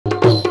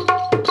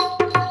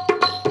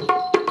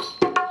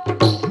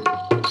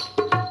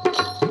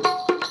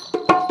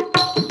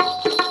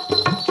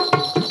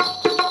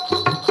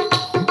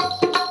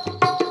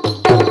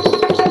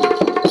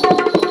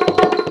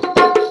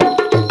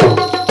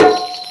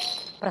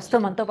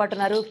ప్రస్తుతం మనతో పాటు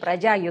ఉన్నారు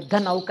ప్రజా యుద్ధ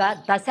నౌక.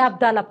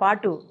 దశాబ్దాల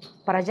పాటు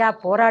ప్రజా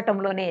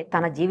పోరాటంలోనే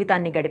తన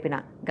జీవితాన్ని గడిపిన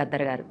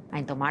గద్దర్ గారు.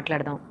 ఆయనతో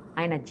మాట్లాడదాం.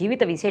 ఆయన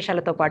జీవిత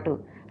విశేషాలతో పాటు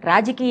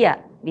రాజకీయ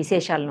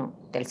విశేషాలను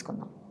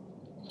తెలుసుకుందాం.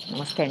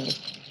 నమస్తే అండి.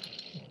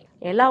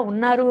 ఎలా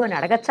ఉన్నారు అని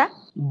అడగచ్చా?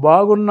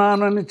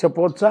 బాగున్నానని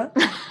చెప్పవచ్చా?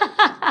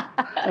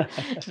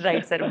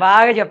 రైట్ సార్,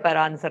 బాగా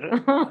చెప్పారు ఆన్సర్.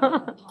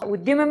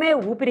 ఉద్యమమే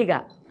ఊపిరిగా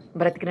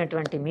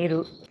బ్రతికినటువంటి మీరు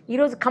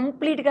ఈరోజు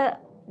కంప్లీట్గా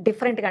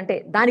డిఫరెంట్గా, అంటే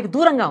దానికి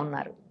దూరంగా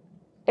ఉన్నారు.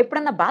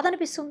 ఎప్పుడన్నా బాధ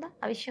అనిపిస్తుందా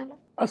ఆ విషయంలో?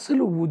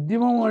 అసలు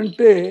ఉద్యమం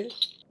అంటే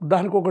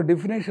దానికి ఒక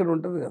డెఫినేషన్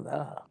ఉంటుంది కదా.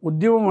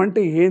 ఉద్యమం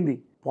అంటే ఏంది?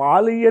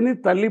 పాలియని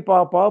తల్లి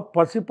పాప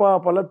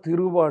పసిపాపల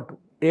తిరుగుబాటు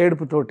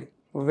ఏడుపుతోటి,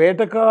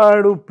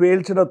 వేటకాడు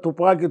పేల్చిన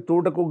తుపాకీ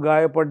తూటకు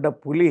గాయపడ్డ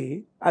పులి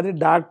అది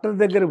డాక్టర్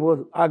దగ్గర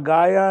పోదు. ఆ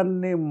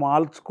గాయాన్ని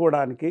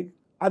మాల్చుకోవడానికి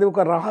అది ఒక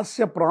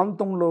రహస్య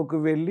ప్రాంతంలోకి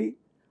వెళ్ళి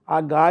ఆ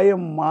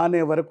గాయం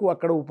మానే వరకు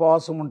అక్కడ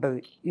ఉపవాసం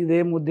ఉంటుంది.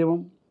 ఇదేం ఉద్యమం?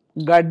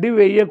 గడ్డి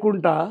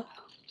వేయకుండా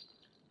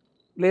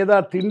లేదా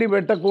తిండి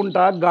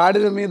పెట్టకుండా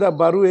గాడిద మీద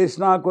బరువు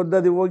వేసినా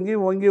కొద్దది వంగి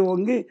వంగి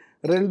వంగి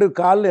రెండు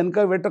కాళ్ళు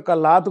వెనక పెట్టి ఒక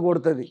లాతు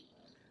కొడుతుంది.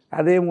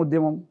 అదేం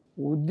ఉద్యమం?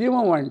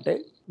 ఉద్యమం అంటే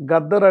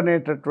గద్దర్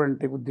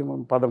అనేటటువంటి ఉద్యమం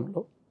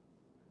పదంలో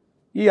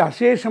ఈ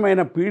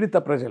అశేషమైన పీడిత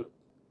ప్రజలు,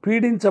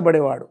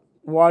 పీడించబడేవాడు,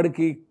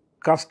 వాడికి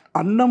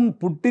అన్నం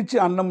పుట్టించి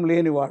అన్నం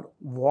లేనివాడు,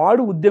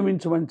 వాడు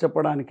ఉద్యమించమని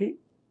చెప్పడానికి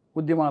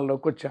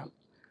ఉద్యమాల్లోకి వచ్చాను.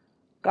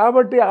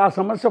 కాబట్టి ఆ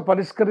సమస్య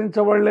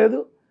పరిష్కరించబడలేదు.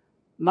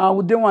 నా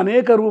ఉద్యమం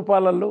అనేక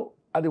రూపాలలో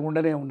అది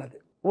ఉండనే ఉన్నది.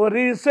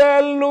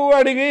 ఒరిసేళ్ళు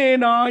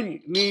అడిగినాయి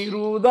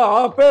నీరు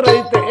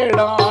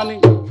దాపెరైతేడాని,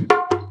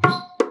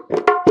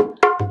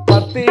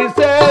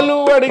 పత్తిసేలు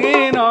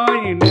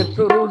అడిగినాయి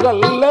నెత్తురు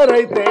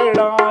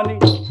జల్లరైతేడాని,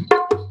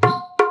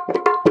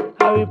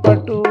 అవి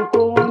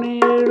పట్టుకొని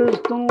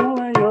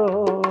ఏడుస్తున్నాయో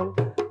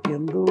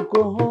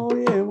ఎందుకో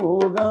ఏమో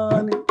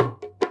గాని,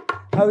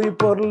 అవి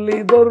పొర్లి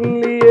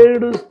దొర్లి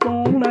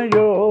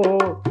ఏడుస్తున్నాయో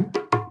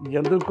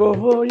ఎందుకో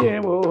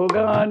ఏమో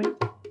గాని,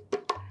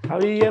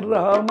 అవి ఎర్ర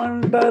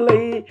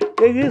మంటలై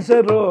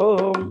ఎగిసరో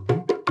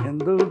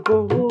ఎందుకో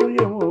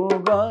ఏమో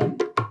గాని,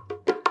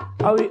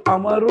 అవి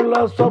అమరుల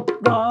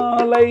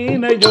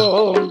స్వప్నాలైనయో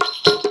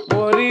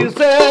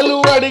ఒరిసేలు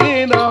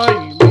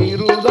అడిగినాయి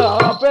మీరు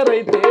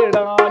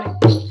దాపెరైతేడాని.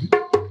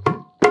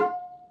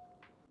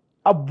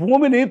 ఆ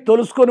భూమిని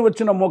తొలుసుకొని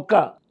వచ్చిన మొక్క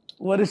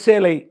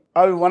వరిసేలై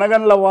అవి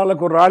వనగండ్ల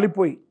వాళ్ళకు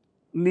రాలిపోయి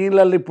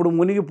నీళ్ళల్లో ఇప్పుడు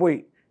మునిగిపోయి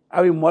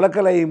అవి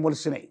మొలకలై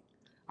మొలిసినాయి.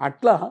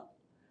 అట్లా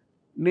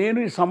నేను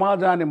ఈ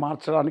సమాజాన్ని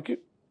మార్చడానికి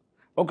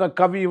ఒక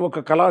కవి, ఒక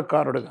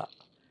కళాకారుడిగా,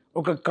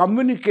 ఒక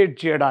కమ్యూనికేట్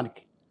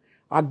చేయడానికి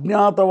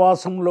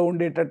అజ్ఞాతవాసంలో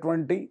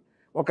ఉండేటటువంటి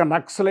ఒక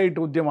నక్సలైట్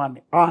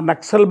ఉద్యమాన్ని, ఆ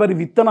నక్సల్బరి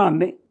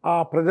విత్తనాన్ని ఆ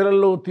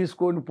ప్రజలలో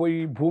తీసుకొని పోయి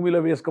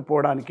భూమిలో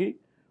వేసుకుపోవడానికి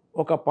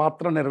ఒక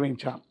పాత్ర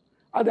నిర్వహించాను.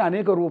 అది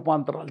అనేక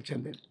రూపాంతరాలు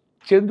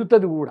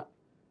చెందుతుంది కూడా.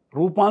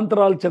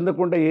 రూపాంతరాలు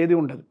చెందకుండా ఏది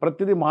ఉండదు.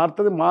 ప్రతిదీ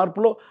మారుతుంది.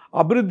 మార్పులో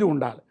అభివృద్ధి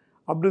ఉండాలి,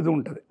 అభివృద్ధి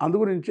ఉంటుంది.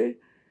 అందుగురించి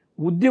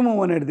ఉద్యమం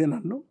అనేది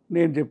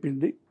నేను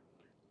చెప్పింది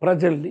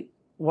ప్రజల్ని,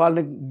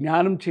 వాళ్ళని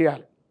జ్ఞానం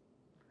చేయాలి.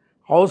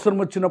 అవసరం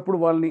వచ్చినప్పుడు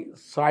వాళ్ళని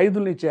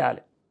సాయుధుల్ని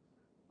చేయాలి.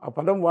 ఆ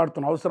పదం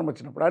వాడుతున్న అవసరం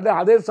వచ్చినప్పుడు.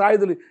 అదే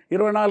సాయుధులు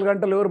 24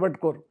 గంటలు ఎవరు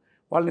పట్టుకోరు.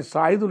 వాళ్ళని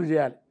సాయుధులు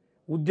చేయాలి,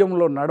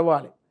 ఉద్యమంలో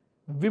నడవాలి,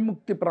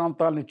 విముక్తి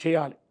ప్రాంతాలని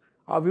చేయాలి.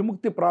 ఆ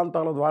విముక్తి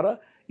ప్రాంతాల ద్వారా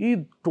ఈ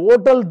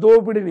total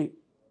దోపిడిని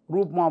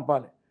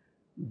రూపుమాపాలి.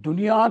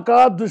 దునియాకా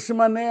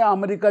దుష్మనే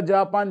America,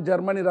 Japan,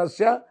 Germany,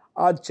 Russia,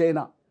 ఆ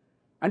చైనా.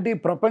 అంటే ఈ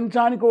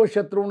ప్రపంచానికి ఓ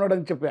శత్రువు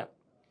ఉన్నాడని చెప్పా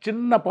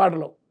చిన్న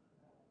పాటలో.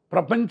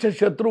 ప్రపంచ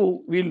శత్రువు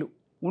వీళ్ళు.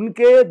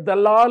 ఉన్కే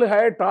దల్లాలు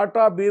హై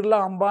టాటా, బిర్లా,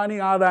 అంబానీ,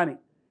 ఆదాని.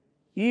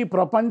 ఈ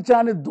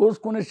ప్రపంచాన్ని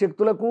దోసుకునే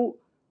శక్తులకు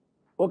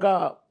ఒక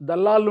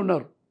దల్లాళ్ళు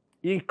ఉన్నారు.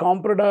 ఈ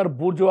కాంప్రడార్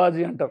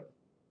బూర్జువాజీ అంటారు.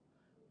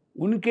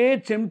 ఉన్కే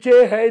చెంచే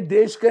హై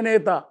దేశక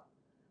నేత.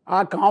 ఆ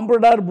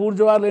కాంప్రడార్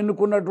బూర్జువాలు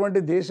ఎన్నుకున్నటువంటి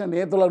దేశ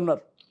నేతలు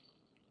ఉన్నారు.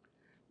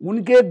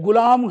 ఉన్కే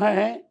గులాం హై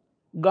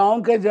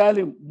గాంవ్ కే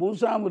జాలిం,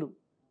 భూస్వాములు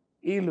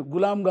వీళ్ళు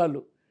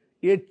గులాంగాళ్ళు.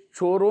 ఏ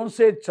చోరోं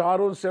से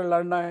चारों से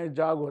लड़ना है,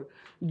 जागो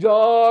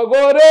जागो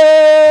रे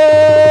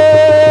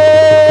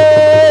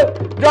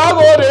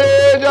जागो रे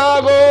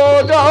जागो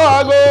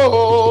जागो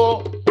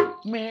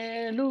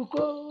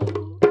మేలుకో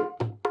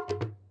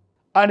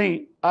అని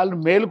వాళ్ళు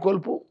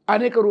మేలుకొల్పు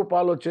అనేక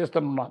రూపాల్లో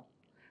చేస్తున్నాను.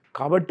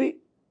 కాబట్టి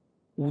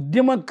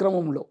ఉద్యమ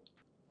క్రమంలో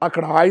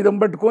అక్కడ ఆయుధం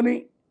పట్టుకొని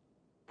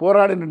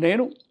పోరాడిన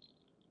నేను,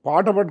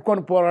 పాట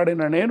పట్టుకొని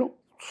పోరాడిన నేను,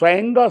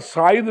 స్వయంగా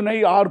సాయుధునై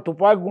 6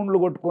 తుపాకీ గుండ్లు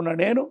కొట్టుకున్న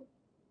నేను,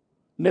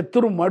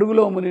 నెత్తురు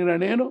మడుగులో మునిగిన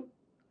నేను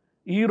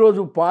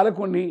ఈరోజు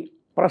పాలకుని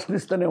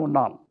ప్రశ్నిస్తూనే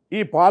ఉన్నాను. ఈ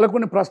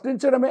పాలకుని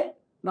ప్రశ్నించడమే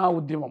నా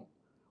ఉద్యమం.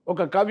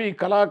 ఒక కవి,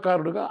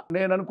 కళాకారుడుగా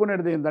నేను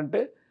అనుకునేది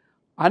ఏంటంటే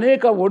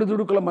అనేక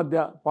ఒడిదుడుకుల మధ్య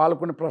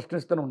పాలకుని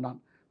ప్రశ్నిస్తూనే ఉన్నాను.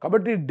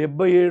 కాబట్టి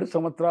 77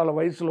 సంవత్సరాల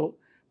వయసులో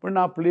ఇప్పుడు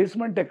నా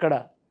ప్లేస్మెంట్ ఎక్కడ?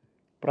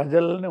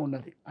 ప్రజలనే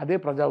ఉన్నది. అదే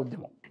ప్రజా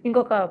ఉద్యమం.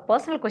 ఇంకొక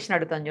పర్సనల్ క్వశ్చన్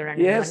అడుగుతాను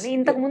చూడండి. Yes. మిమ్మల్ని.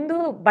 ఇంతకు ముందు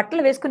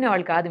బట్టలు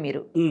వేసుకునేవాళ్ళు కాదు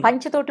మీరు,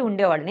 పంచతోటి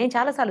ఉండేవాళ్ళు. నేను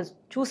చాలాసార్లు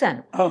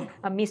చూశాను,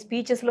 మీ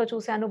స్పీచెస్ లో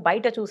చూశాను,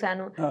 బయట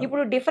చూశాను.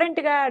 ఇప్పుడు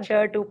డిఫరెంట్ గా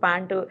షర్టు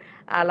ప్యాంటు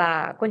అలా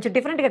కొంచెం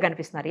డిఫరెంట్ గా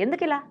కనిపిస్తున్నారు.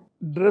 ఎందుకు ఇలా?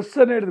 డ్రెస్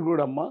అనేది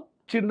కూడా అమ్మ,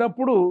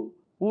 చిన్నప్పుడు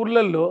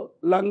ఊర్లలో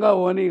లంగా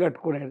ఓని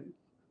కట్టుకునేది,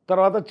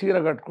 తర్వాత చీర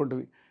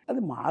కట్టుకుంటుంది.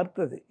 అది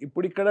మారుతుంది.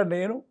 ఇప్పుడు ఇక్కడ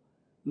నేను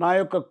నా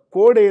యొక్క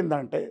కోడ్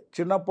ఏంటంటే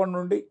చిన్నప్పటి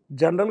నుండి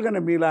జనరల్గా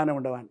నేను మీలానే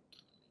ఉండేవాడిని.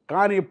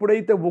 కానీ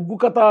ఎప్పుడైతే ఒగ్గు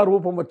కథ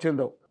రూపం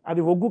వచ్చిందో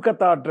అది ఒగ్గు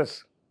కథ డ్రెస్.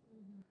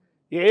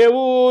 ఏ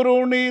ఊరు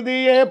నీది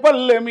ఏ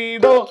పల్లె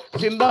మీదో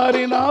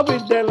చిందారి నా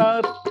బిడ్డల,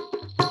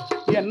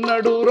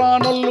 ఎన్నడు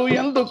రానొల్లు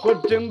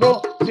ఎందుకొచ్చిందో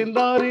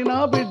చిందారి నా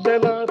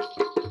బిడ్డల,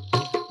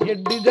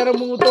 ఎడ్డి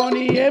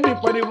జరముతోని ఏమి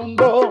పని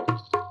ఉందో.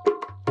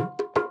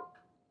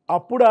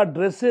 అప్పుడు ఆ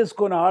డ్రెస్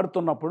వేసుకొని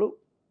ఆడుతున్నప్పుడు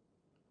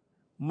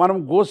మనం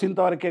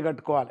గోసింతవరకే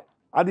కట్టుకోవాలి.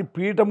 అది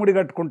పీఠముడి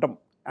కట్టుకుంటాం,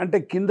 అంటే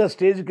కింద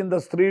స్టేజ్ కింద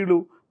స్త్రీలు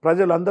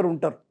ప్రజలు అందరూ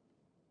ఉంటారు.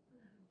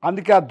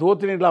 అందుకే ఆ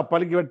ధోతిని ఇలా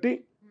పలికిపెట్టి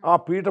ఆ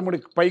పీఠముడి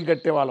పైకి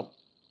కట్టేవాళ్ళం.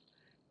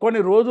 కొన్ని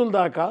రోజుల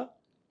దాకా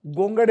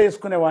గొంగడి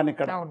వేసుకునేవాడిని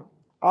ఇక్కడ.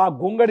 ఆ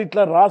గొంగడి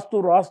ఇట్లా రాస్తూ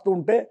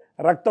ఉంటే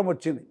రక్తం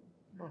వచ్చింది.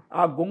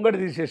 ఆ గొంగడి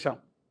తీసేసాం.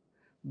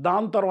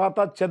 దాని తర్వాత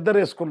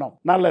చెద్దరు వేసుకున్నాం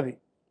నల్లది.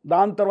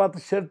 దాని తర్వాత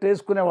షర్ట్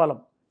వేసుకునే వాళ్ళం,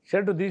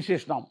 షర్టు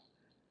తీసేసినాం.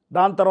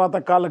 దాని తర్వాత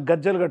కాళ్ళకు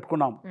గజ్జలు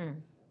కట్టుకున్నాం,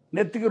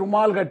 నెత్తికి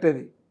రుమాలు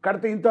కట్టేది.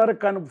 కడితే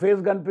ఇంతవరకు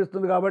ఫేస్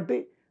కనిపిస్తుంది కాబట్టి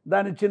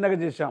దాన్ని చిన్నగా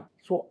చేశాం.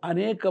 సో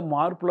అనేక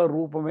మార్పుల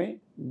రూపమే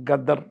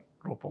గద్దర్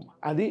రూపం.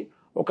 అది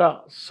ఒక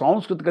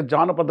సాంస్కృతిక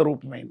జానపద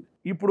రూపమైంది.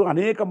 ఇప్పుడు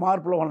అనేక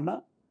మార్పుల వలన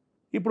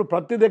ఇప్పుడు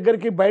ప్రతి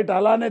దగ్గరికి బయట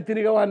అలానే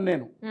తిరిగేవాడిని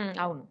నేను.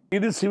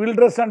 ఇది సివిల్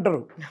డ్రెస్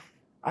అంటారు,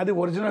 అది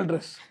ఒరిజినల్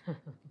డ్రెస్.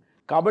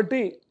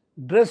 కాబట్టి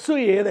డ్రెస్సు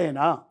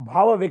ఏదైనా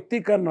భావ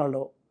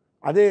వ్యక్తీకరణలో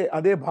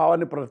అదే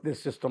భావాన్ని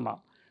ప్రదర్శిస్తున్నాం.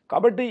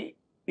 కాబట్టి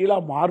ఇలా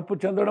మార్పు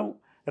చెందడం.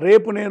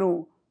 రేపు నేను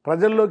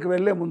ప్రజల్లోకి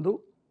వెళ్ళే ముందు,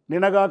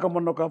 నినగాక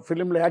మొన్న ఒక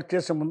ఫిలింలో యాక్ట్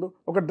చేసే ముందు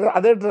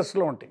అదే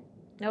డ్రెస్లో ఉంటాయి.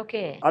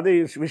 అది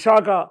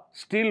విశాఖ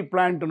స్టీల్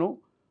ప్లాంట్ను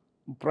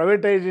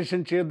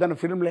ప్రైవేటైజేషన్ చేయొద్దని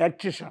ఫిలింలో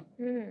యాక్ట్ చేశాను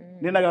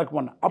నినగాక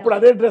మొన్న. అప్పుడు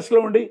అదే డ్రెస్లో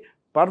ఉండి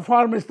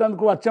పర్ఫార్మెన్స్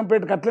తందుకు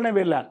అచ్చంపేటకి అట్లనే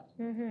వెళ్ళాను.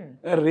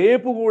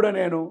 రేపు కూడా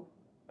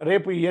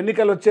రేపు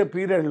ఎన్నికలు వచ్చే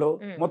పీరియడ్లో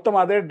మొత్తం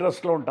అదే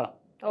డ్రెస్లో ఉంటాను.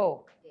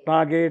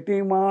 నాగేటి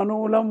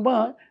మానులమ్మ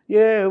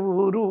ఏ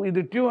ఊరు,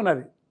 ఇది ట్యూన్.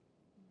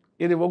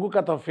 ఇది ఒగ్గు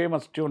కథ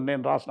ఫేమస్ ట్యూన్,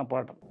 నేను రాసిన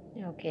పాట.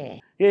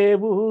 ఏ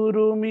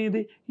ఊరు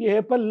మీది ఏ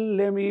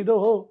పల్లె మీదో,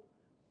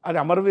 అది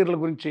అమరవీరుల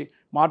గురించి.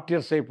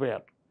 మార్టియర్స్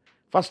అయిపోయారు.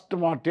 ఫస్ట్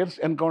మార్టియర్స్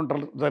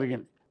ఎన్కౌంటర్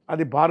జరిగింది,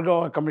 అది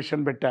భార్గవ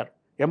కమిషన్ పెట్టారు,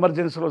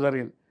 ఎమర్జెన్సీలో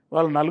జరిగింది.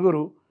 వాళ్ళు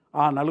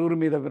నలుగురు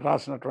మీద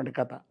రాసినటువంటి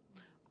కథ.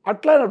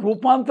 అట్లా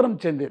రూపాంతరం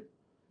చెందేది.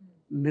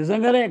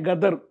 నిజంగానే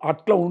గద్దర్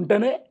అట్లా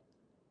ఉంటేనే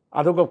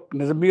అదొక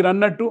మీరు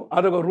అన్నట్టు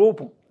అదొక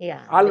రూపం.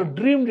 వాళ్ళు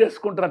డ్రీమ్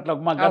చేసుకుంటారు అట్లా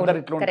మా గద్దర్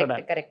ఇట్లా ఉంటాడు.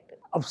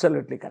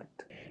 Absolutely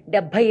correct.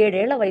 77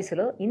 ఏళ్ల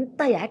వయసులో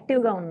ఇంత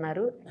యాక్టివ్గా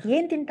ఉన్నారు.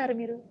 ఏం తింటారు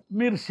మీరు?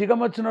 మీరు సిగం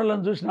వచ్చిన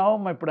వాళ్ళని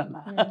చూసినావమ్మా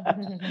ఎప్పుడన్నా?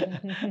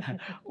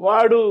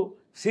 వాడు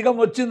సిగం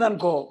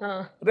వచ్చిందనుకో,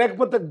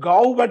 లేకపోతే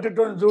గావు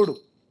పట్టేటోని చూడు,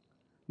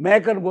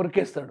 మేకను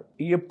కొరికేస్తాడు.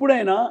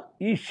 ఎప్పుడైనా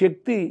ఈ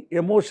శక్తి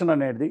ఎమోషన్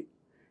అనేది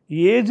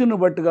ఏజ్ను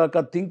బట్టి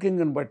కాక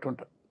థింకింగ్ని బట్టి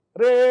ఉంటుంది.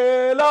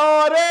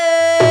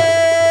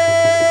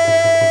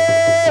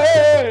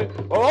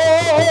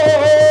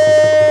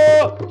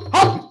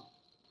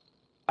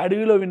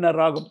 అడవిలో విన్న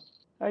రాగం,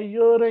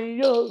 అయ్యో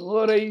రయ్యో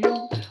ఓ రయ్యో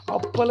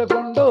అప్పల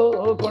కొండో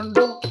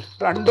కొండో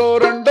రెండో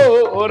రెండో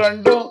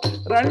రెండో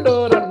రెండో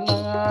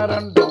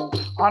రన్నో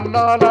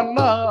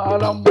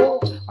అన్నాలమ్ము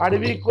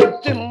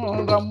అడవికొచ్చిన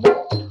రమ్ము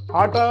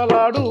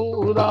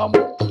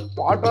ఆటలాడుదాము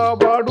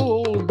పాటపాడు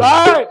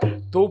దాయ్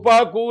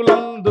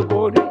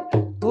తుపాకులందుకొని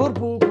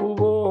తూర్పుకు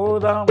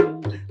పోదాం.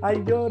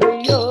 అయ్యో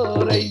రయ్యో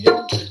రయ్యో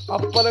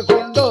అప్పల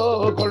కొండో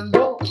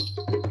కొండో.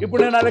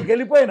 ఇప్పుడు నేను అలాగ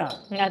వెళ్ళిపోయినా,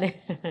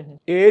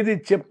 ఏది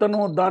చెప్తానో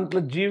దాంట్లో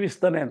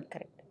జీవిస్తా నేను.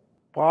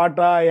 పాట,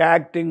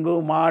 యాక్టింగు,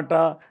 మాట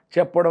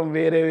చెప్పడం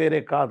వేరే వేరే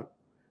కాదు.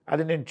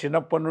 అది నేను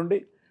చిన్నప్పటి నుండి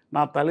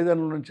నా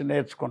తల్లిదండ్రుల నుంచి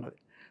నేర్చుకున్నది.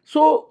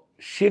 సో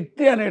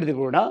శక్తి అనేది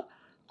కూడా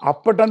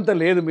అప్పటంత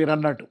లేదు. మీరు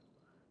అన్నట్టు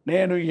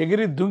నేను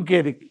ఎగిరి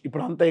దుంకేది,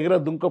 ఇప్పుడు అంత ఎగిర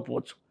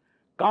దుంకపోవచ్చు.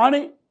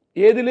 కానీ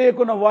ఏది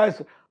లేకున్న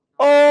వాయిస్,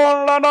 ఓ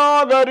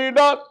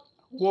నాగరినా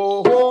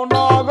ఓహో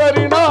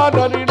నాగరినా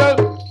గరినా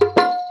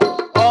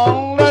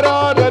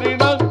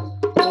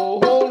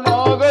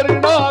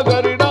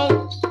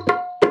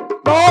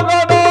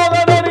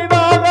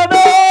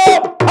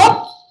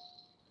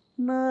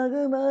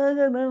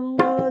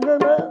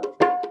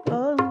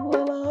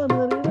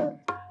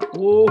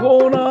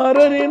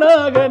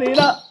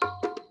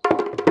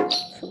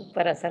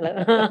సూపర్. అసలు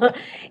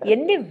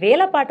ఎన్ని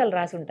వేల పాటలు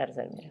రాసి ఉంటారు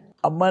సార్ మీరు?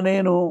 అమ్మ,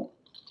 నేను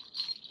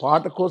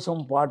పాట కోసం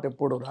పాట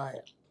ఎప్పుడు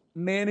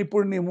నేను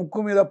ఇప్పుడు నీ ముక్కు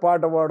మీద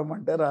పాట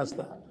పాడమంటే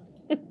రాస్తా.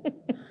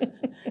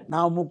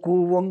 నా ముక్కు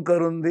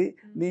వంకరుంది,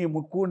 నీ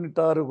ముక్కు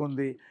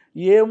నిటారుగుంది,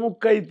 ఏ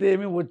ముక్కు అయితే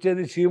ఏమి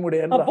వచ్చేది శీముడే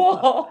అని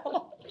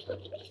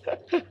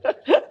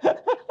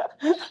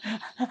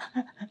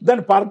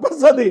దాని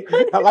పర్పస్ అది.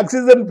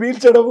 ఆక్సిజన్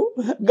పీల్చడము,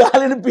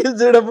 గాలిని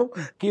పీల్చడము.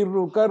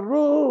 కిర్రు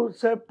కర్రు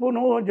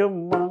చెప్పును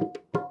జమ్మ,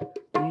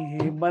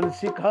 ఈ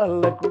మనిషి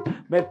కాళ్ళకు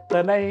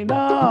మెత్తనైనా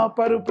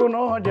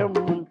పరుపునో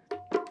జమ్మ,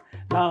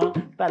 నా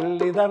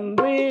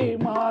తల్లిదండ్రి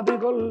మాది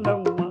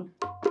గొల్లమ్మ,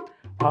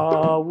 ఆ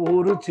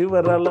ఊరు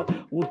చివరల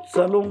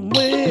ఉత్సలు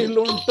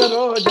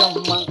మేలుంటరో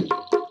జమ్మ.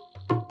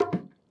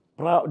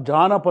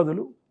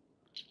 జానపదులు,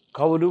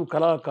 కవులు,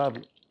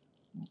 కళాకారులు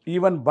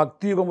ఈవెన్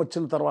భక్తి యుగం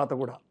వచ్చిన తర్వాత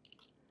కూడా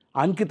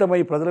అంకితమై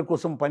ప్రజల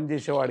కోసం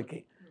పనిచేసేవాడికి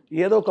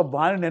ఏదో ఒక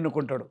బాణిని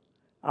ఎన్నుకుంటాడు.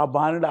 ఆ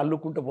బాణిని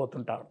అల్లుకుంటూ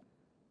పోతుంటాడు,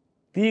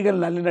 తీగలు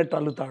నల్లినట్టు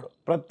అల్లుతాడు.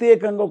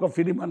 ప్రత్యేకంగా ఒక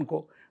ఫిలిం అనుకో,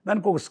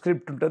 దానికి ఒక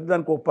స్క్రిప్ట్ ఉంటుంది,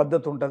 దానికి ఒక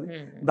పద్ధతి ఉంటుంది,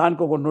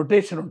 దానికి ఒక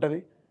నొటేషన్ ఉంటుంది,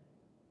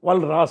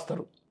 వాళ్ళు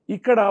రాస్తారు.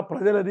 ఇక్కడ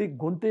ప్రజలది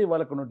గొంతే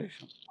వాళ్ళకు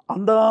నొటేషన్.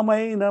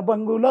 అందమైన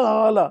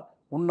బంగుళాల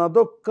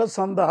ఉన్నదొక్క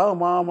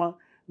సందమామ,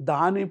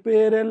 దాని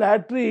పేరే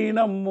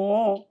లాట్రీనమ్మో.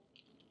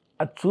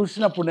 అది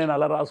చూసినప్పుడు నేను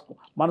అలా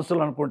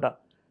మనసులో అనుకుంటా,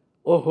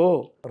 ఓహో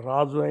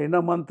రాజు అయినా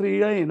మంత్రి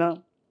అయినా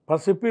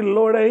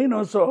పసిపిల్లోడైనా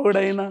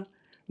సోడైనా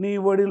నీ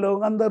ఒడిలో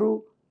అందరూ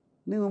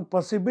నేను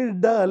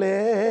పసిబిడ్డాలే.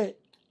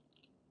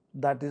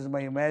 That is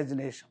my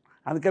imagination.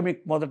 అందుకే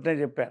మీకు మొదటనే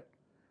చెప్పాను,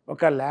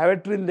 ఒక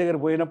లాబొరేటరీ దగ్గర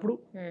పోయినప్పుడు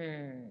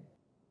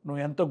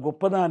నువ్వు ఎంత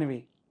గొప్పదానివి,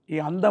 ఈ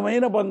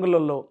అందమైన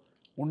బంగులలో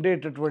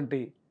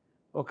ఉండేటటువంటి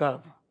ఒక,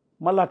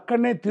 మళ్ళీ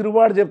అక్కడనే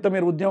తిరువాడు చెప్తా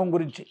మీరు ఉద్యమం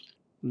గురించి.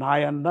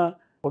 నాయన్న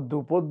పొద్దు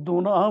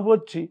పొద్దున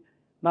వచ్చి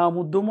నా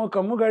ముద్దు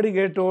ముఖము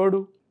గడిగేటోడు,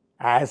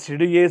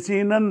 యాసిడ్ వేసి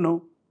నన్ను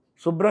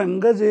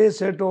శుభ్రంగా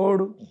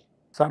చేసేటోడు,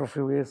 సర్ఫ్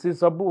వేసి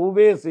సబ్బు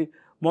వేసి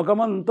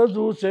ముఖమంతా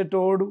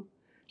చూసేటోడు,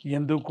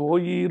 ఎందుకో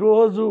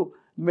ఈరోజు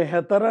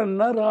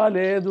మెహతరన్న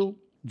రాలేదు,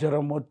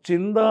 జ్వరం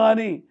వచ్చిందా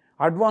అని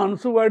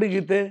అడ్వాన్సు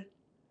అడిగితే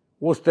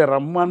వస్తే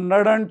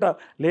రమ్మన్నాడంట,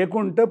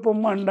 లేకుంటే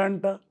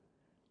పొమ్మండంట,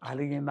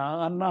 అలిగిన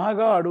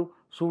అన్నగాడు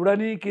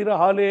చూడనీకి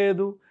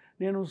రాలేదు,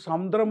 నేను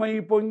సముద్రమై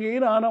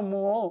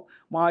పొంగినానమ్మో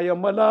మా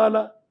యమ్మలాల,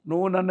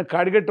 నువ్వు నన్ను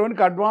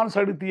కడిగేటోనికి అడ్వాన్స్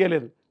అడిగి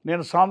తీయలేదు,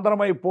 నేను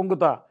సముద్రమై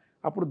పొంగుతా.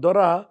 అప్పుడు దొర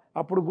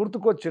అప్పుడు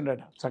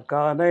గుర్తుకొచ్చిండట,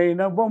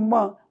 చక్కనైన బొమ్మ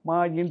మా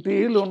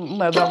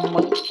ఇంటిలున్నదమ్మ,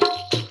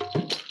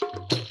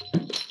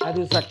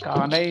 అది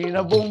చక్కనైన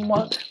బొమ్మ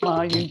మా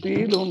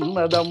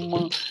ఇంటిలున్నదమ్మ,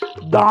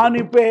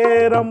 దాని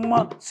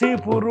పేరమ్మ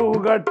సీపురు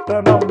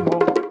గట్టనమ్మ,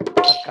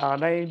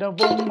 చక్కనైన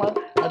బొమ్మ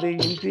అది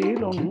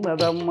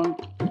ఇంటిలున్నదమ్మ,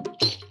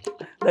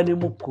 దాని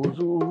ముక్కు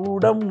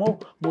చూడమ్ము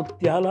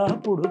ముత్యాల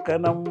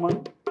పుడుకనమ్మ,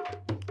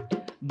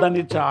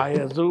 దాని ఛాయ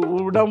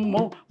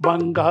చూడమ్ము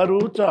బంగారు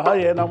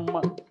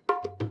ఛాయనమ్మ,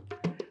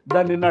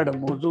 దాని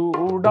నడుము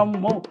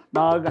చూడమ్ము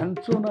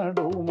నాగంచు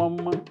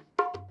నడుమమ్మ,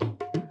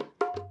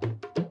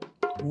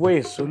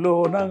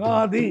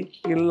 వయస్సులోనగాది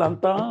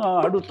ఇల్లంతా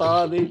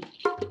ఆడుతాది,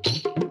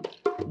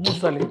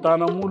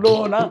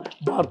 ముసలితనములోన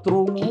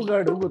బాత్రూము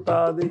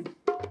గడుగుతాది,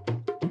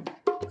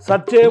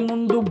 సచ్చే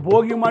ముందు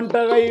భోగి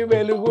మంటగై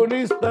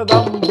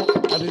వెలుగునిస్తదమ్మ,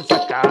 అది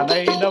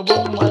చక్కనైన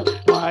బొమ్మ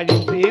మా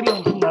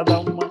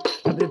ఇంటిలున్నదమ్మ,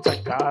 అది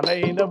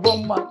చక్కనైన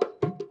బొమ్మ.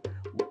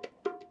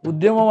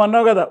 ఉద్యమం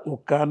అన్నావు కదా,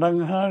 ఒక్క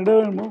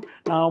నంగాడేమో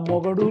నా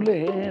మొగడు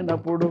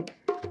లేనప్పుడు,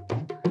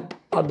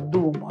 అద్దు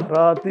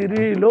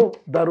మరాతిరిలో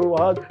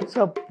దరువాజ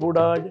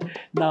సప్పుడా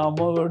నా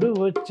మొగడు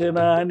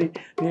వచ్చెనాని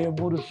నే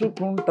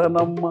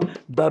మురుసుకుంటానమ్మ,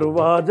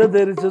 దర్వాజ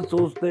తెరిచి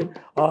చూస్తే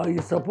ఆ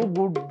ఇసపు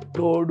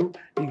గుడ్డోడు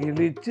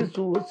ఇగిలిచ్చి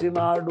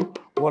చూసినాడు,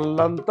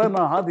 ఒళ్ళంతా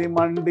నాది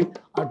మండి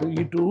అటు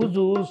ఇటు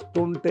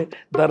చూస్తుంటే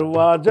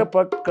దర్వాజ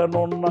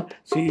పక్కనున్న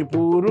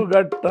సీపూరు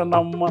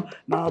గట్టనమ్మ,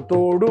 నా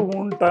తోడు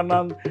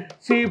ఉంటనన్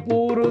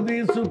సీపూరు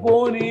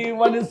తీసుకొని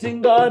వని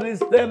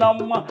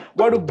సింగారిస్తేనమ్మ,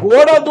 వాడు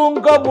గోడ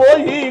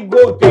దుంకబోయి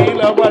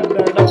గోతీల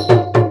పడ్డడం.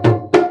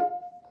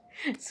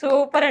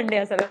 సూపర్ అండి.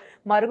 అసలు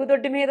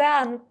మరుగుదొడ్డి మీద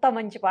అంత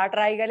మంచి పాట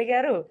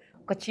రాయగలిగారు,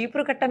 ఒక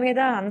చీపురు కట్ట మీద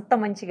అంత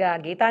మంచిగా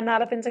గీతాన్ని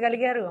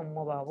ఆలపించగలిగారు.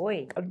 అమ్మో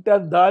బాబోయ్, అంటే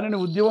దానిని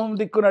ఉద్యమం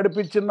దిక్కు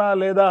నడిపించినా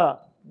లేదా?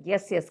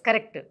 Yes yes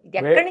correct.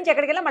 ఎక్కడి నుంచి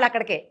ఎక్కడికి వెళ్ళా మళ్ళీ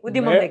అక్కడికే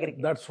ఉద్యమం దగ్గరికి.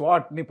 దట్స్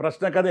వాట్ నీ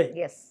ప్రశ్న కదే.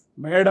 ఎస్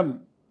మేడం,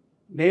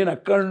 నేను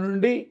అక్కడి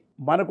నుండి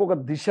మనకు ఒక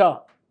దిశ,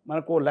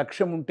 మనకు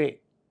లక్ష్యం ఉంటే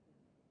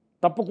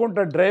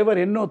తప్పకుండా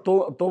డ్రైవర్ ఎన్నో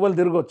తోవలు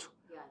తిరగవచ్చు.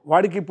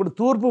 వాడికి ఇప్పుడు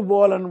తూర్పుకు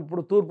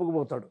పోవాలన్నప్పుడు తూర్పుకు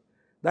పోతాడు,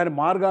 దాని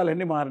మార్గాలు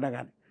ఎన్ని మారినా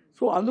కానీ.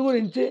 సో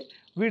అందుగురించి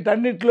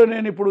వీటన్నిటిలో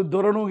నేను ఇప్పుడు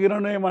దొరను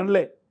గిరను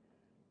ఏమనలే.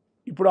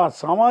 ఇప్పుడు ఆ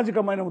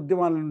సామాజికమైన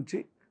ఉద్యమాల నుంచి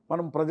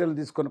మనం ప్రజలు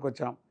తీసుకొని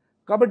వచ్చాం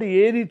కాబట్టి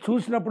ఏది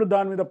చూసినప్పుడు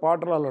దాని మీద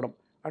పాటలు అల్లడం,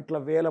 అట్లా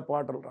వేల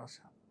పాటలు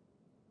రాశాం.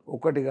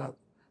 ఒకటి కాదు,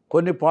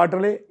 కొన్ని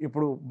పాటలే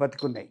ఇప్పుడు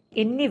బతికున్నాయి.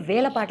 ఎన్ని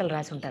వేల పాటలు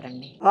రాసి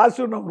ఉంటారండి?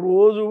 రాసి ఉన్నాం,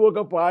 రోజు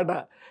ఒక పాట.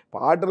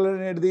 పాటలు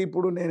అనేది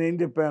ఇప్పుడు నేనేం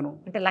చెప్పాను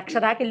అంటే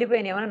 1,00,000 దాకా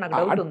వెళ్ళిపోయినాయేమో నాకు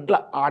డౌట్ ఉంది.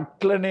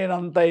 అట్లా నేను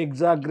అంత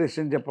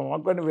ఎగ్జాగ్రేషన్ చెప్పాము.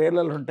 కొన్ని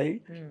వేలలు ఉంటాయి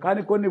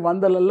కానీ కొన్ని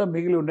వందలల్లో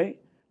మిగిలి ఉన్నాయి.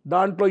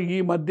 దాంట్లో ఈ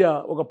మధ్య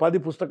ఒక 10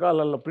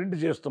 పుస్తకాలలో ప్రింట్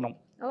చేస్తున్నాం.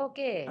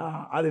 ఓకే,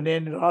 అది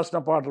నేను రాసిన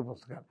పాటల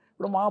పుస్తకాలు.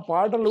 ఇప్పుడు మా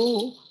పాటలు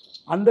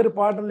అందరి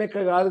పాటలు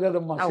లెక్క కాదు కదా,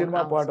 మా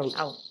సినిమా పాటలు.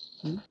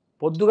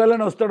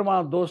 పొద్దుగలనే వస్తాడు మా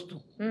దోస్తు,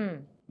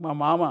 మా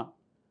మామ,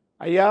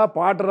 అయ్యా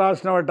పాట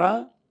రాసినవట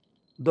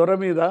దొర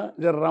మీద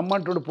జర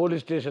రమ్మంటాడు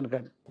పోలీస్ స్టేషన్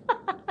కానీ.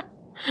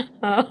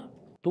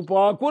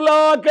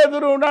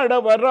 తుపాకులాకెదురు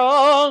నడవరా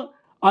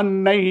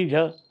అన్నయ్య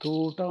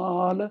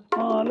తూటాల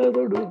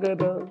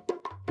మాలదొడుగరా,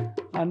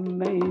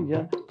 అన్నయ్య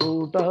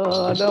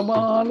తూటాల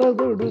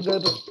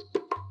మాలదొడుగరా.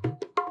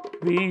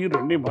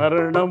 వీరుని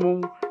మరణము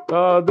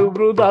కాదు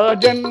వృధా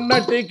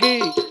జన్నటికి,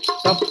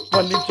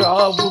 తప్పని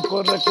చావు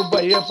కొరకు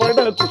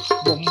భయపడకు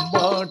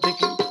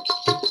బొంబాటికి.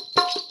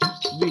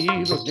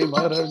 వీరుని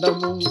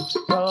మరణము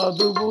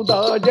కాదు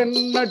వృధా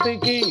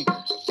జన్నటికి,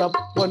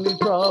 తప్పని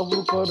చావు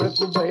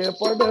కొరకు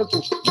భయపడకు.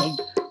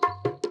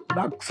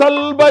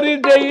 నక్సల్ బరి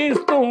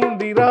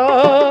జయిస్తుందిరా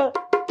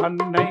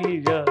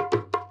అన్నయ్య,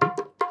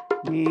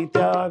 నీ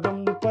త్యాగం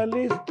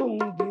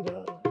ఫలిస్తుందిరా.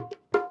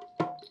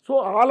 సో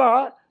అలా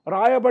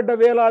రాయబడ్డ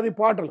వేలాది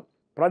పాటలు,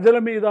 ప్రజల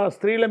మీద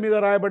స్త్రీల మీద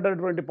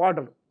రాయబడ్డటువంటి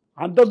పాటలు.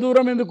 అంత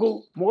దూరం ఎందుకు,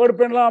 మొగడు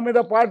పెండ్ల మీద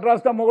పాట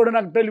రాస్తే మొగడు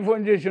నాకు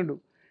టెలిఫోన్ చేసిండు.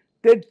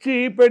 తెచ్చి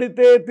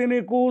పెడితే తిని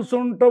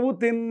కూసుంటవు,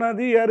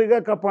 తిన్నది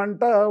అరగక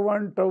పంట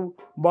వంటవు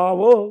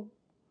బావో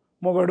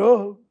మొగడో.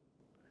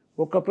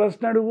 ఒక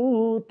ప్రశ్న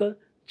అడుగుత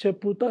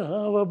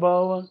చెప్పుతావ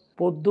బావ,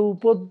 పొద్దు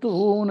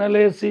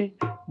పొద్దునలేసి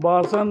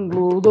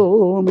బాసన్లు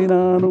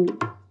దోమినాను,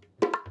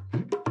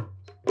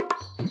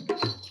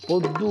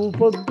 పొద్దు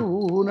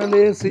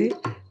పొద్దునలేసి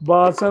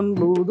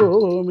బాసన్లు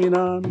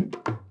దోమినాను.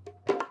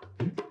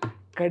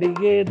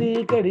 కడిగేది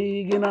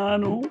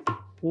కడిగినాను,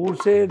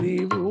 ఊడ్చేది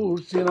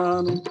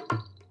ఊడ్చినాను.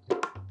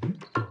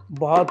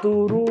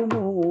 బాతురు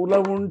మూల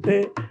ఉంటే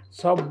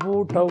సబ్బు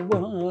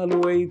టవ్వాలు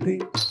అయితే,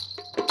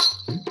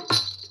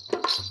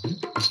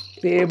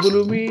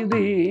 టేబుల్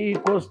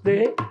మీదికొస్తే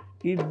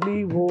ఇడ్లీ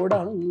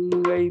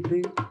ఓడంగైతే.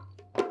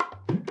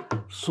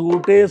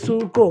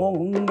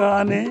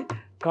 సూటేసుకోగానే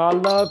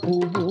కాళ్ళకు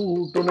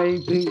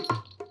బూటునైతే,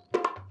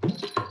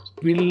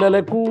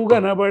 పిల్లలకు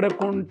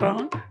కనబడకుండా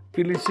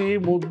పిలిచి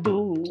ముద్దు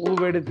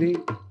పెడితే.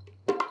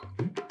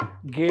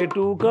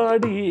 గేటు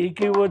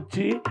కాడికి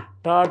వచ్చి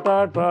టాటా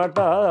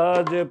టాటా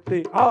చెప్తే.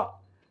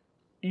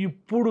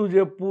 ఇప్పుడు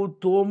చెప్పు,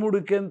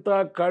 తోముడికెంత,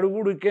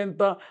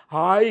 కడుగుడికెంత,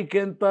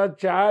 హాయికెంత,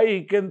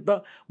 చాయ్కెంత,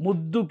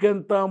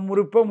 ముద్దుకెంత,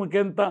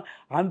 మురిపముకెంత,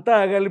 అంతా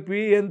కలిపి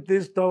ఎంత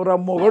ఇస్తావురా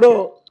మొగడో.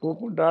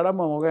 కూకుంటాడా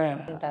మా మొగ,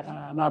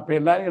 నా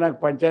పిల్లానికి నాకు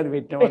పంచాయతీ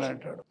పెట్టామని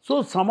అంటాడు. సో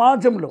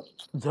సమాజంలో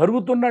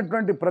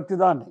జరుగుతున్నటువంటి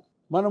ప్రతిదాన్ని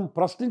మనం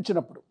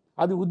ప్రశ్నించినప్పుడు,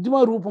 అది ఉద్యమ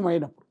రూపం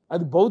అయినప్పుడు,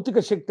 అది భౌతిక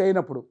శక్తి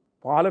అయినప్పుడు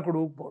పాలకుడు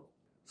ఊగిపోడు.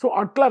 సో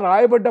అట్లా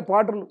రాయబడ్డ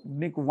పాటలు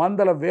నీకు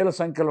వందల వేల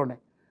సంఖ్యలోనే.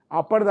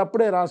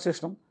 అప్పటిదప్పుడే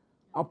రాసేసినాం,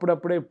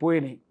 అప్పుడప్పుడే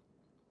పోయినాయి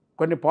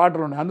కొన్ని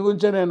పాటలు ఉన్నాయి.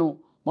 అందుగురించే నేను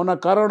మొన్న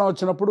కరోనా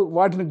వచ్చినప్పుడు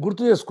వాటిని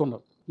గుర్తు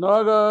చేసుకున్నాను.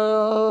 నాగా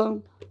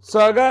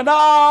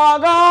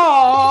సగనాగా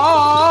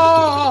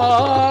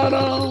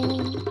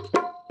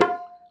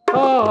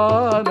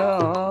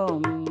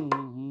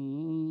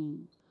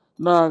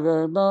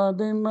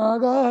నాగనాది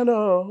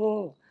నాగాలో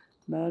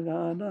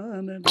నాగానా.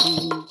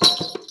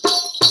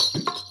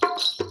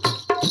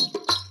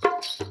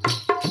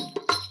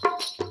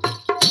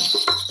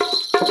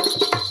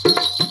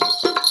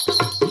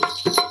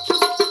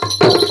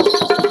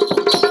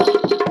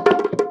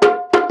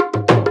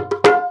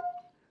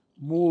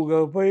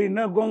 మూగపోయిన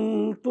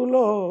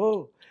గొంతులో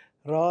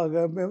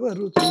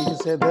రాగమెవరు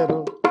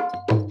తీసెదరు,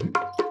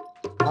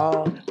 ఆ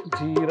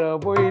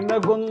చీరపోయిన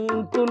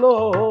గొంతులో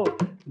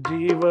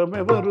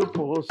జీవమెవరు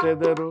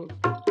పోసెదరు.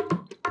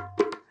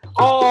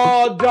 ఆ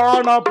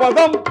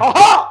జానపదం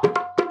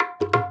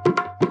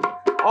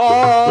ఆ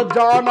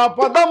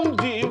జానపదం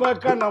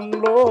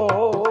జీవకణంలో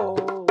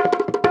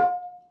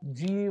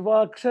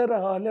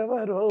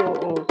జీవాక్షరాలెవరో.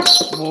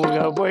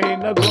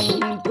 మూగపోయిన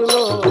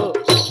గొంతులో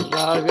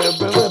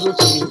రాగమెవరు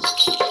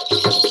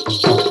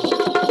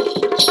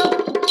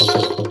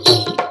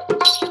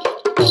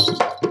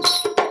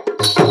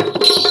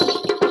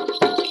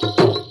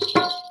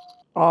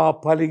ఆ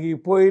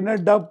పలిగిపోయిన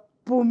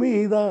డప్పు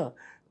మీద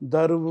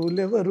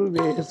దరువులెవరు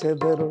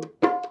వేసెదరు,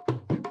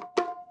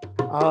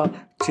 ఆ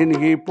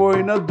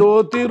చినిగిపోయిన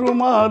దోతి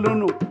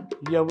రుమాలును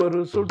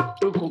ఎవరు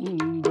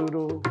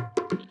చుట్టుకుందురు.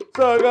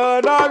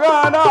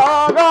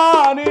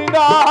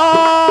 సగనగనగానిగా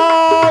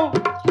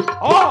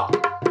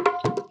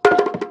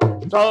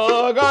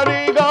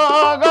సగరిగానిగా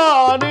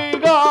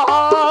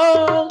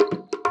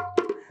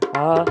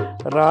ఆ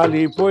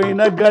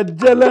రాలిపోయిన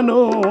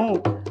గజ్జలను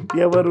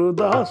ఎవరు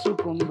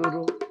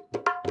దాసుకుందురు.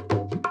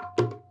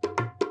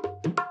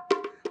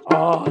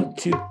 ఆ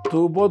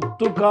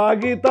చిత్తుబొత్తు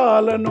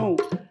కాగితాలను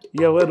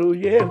ఎవరు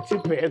ఏర్చి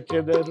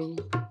పేర్చెదరు.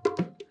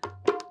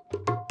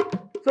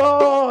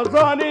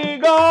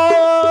 సోసనిగా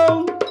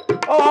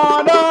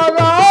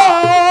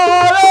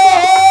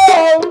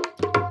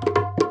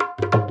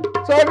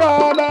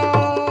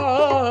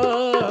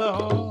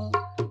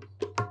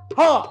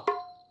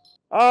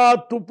ఆ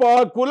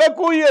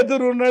తుపాకులకు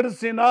ఎదురు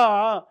నడిసిన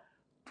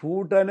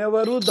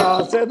పూటనెవరు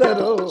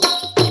దాసెదరు.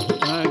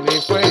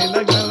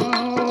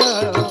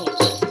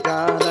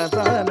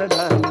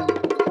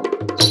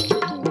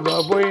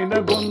 పోయిన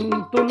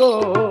గొంతులో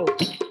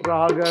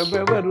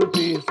రాగమెవరు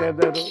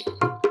తీసెదరు,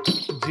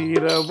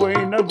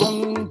 జీరపోయిన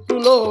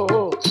గొంతులో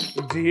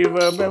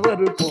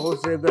జీవమెవరు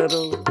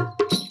పోసెదరు.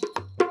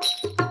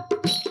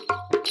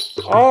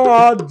 ఆ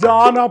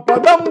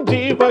జానపదం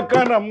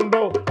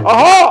జీవకణంలో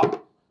ఆహా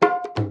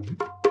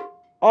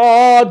ఆ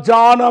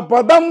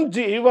జానపదం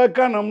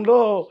జీవకణంలో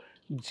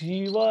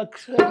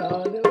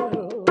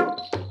జీవాక్షరాలెవరో.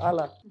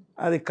 అలా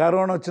అది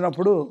కరోనా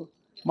వచ్చినప్పుడు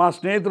మా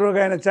స్నేహితుడు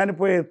ఆయన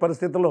చనిపోయే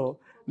పరిస్థితిలో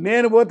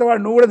నేను పోతే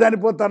వాడు నువ్వు కూడా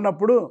చనిపోతా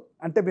అన్నప్పుడు,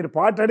 అంటే మీరు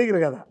పాట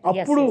అడిగారు కదా,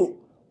 అప్పుడు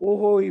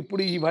ఓహో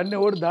ఇప్పుడు ఇవన్నీ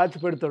ఎవడు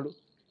దాచిపెడతాడు,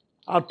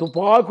 ఆ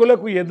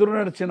తుపాకులకు ఎదురు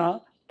నడిచిన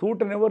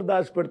తూటనెవరు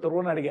దాచిపెడతారు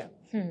అని అడిగాను.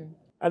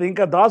 అది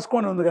ఇంకా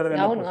దాచుకొని ఉంది కదా.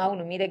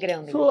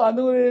 సో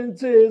అందు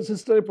గురించి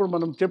సిస్టర్ ఇప్పుడు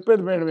మనం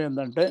చెప్పేది మేడం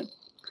ఏంటంటే,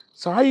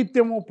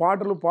 సాహిత్యము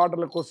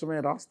పాటల కోసమే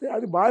రాస్తే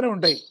అది బాగానే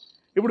ఉంటాయి.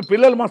 ఇప్పుడు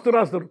పిల్లలు మస్తు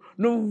రాస్తారు,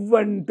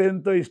 నువ్వంటే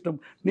ఎంతో ఇష్టం,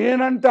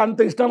 నేనంటే అంత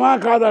ఇష్టమా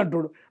కాదా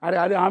అంటాడు. అరే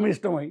అది ఆమె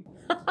ఇష్టమై,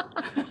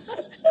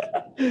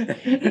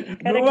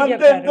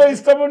 నువ్వంటే ఎంతో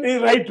ఇష్టము నీ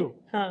రైటు,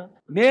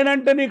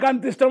 నేనంటే నీకు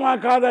అంత ఇష్టమా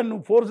కాదని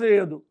నువ్వు ఫోర్స్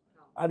చేయదు,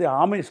 అది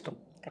ఆమె ఇష్టం.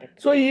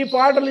 సో ఈ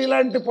పాటలు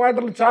ఇలాంటి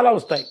పాటలు చాలా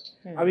వస్తాయి,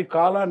 అవి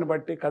కాలాన్ని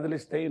బట్టి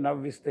కదిలిస్తాయి,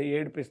 నవ్విస్తాయి,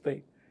 ఏడిపిస్తాయి,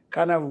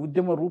 కానీ అవి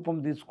ఉద్యమ రూపం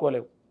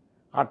తీసుకోలేవు.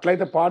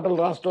 అట్లయితే పాటలు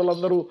రాష్ట్ర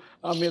వాళ్ళందరూ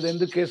మీద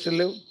ఎందుకు కేసులు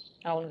లేవు?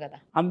 అవును కదా.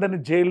 అందరినీ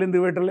జైలు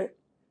ఎందుకు పెట్టలే?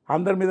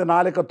 అందరి మీద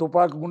నాలుక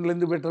తుపాకు గుండెలు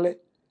ఎందుకు పెట్టలే?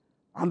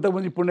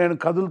 అంతకుముందు ఇప్పుడు నేను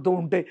కదులుతూ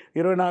ఉంటే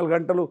 24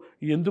 గంటలు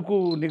ఎందుకు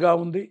నిఘా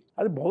ఉంది?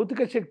 అది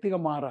భౌతిక శక్తిగా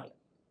మారాలి.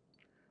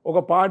 ఒక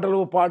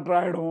పాట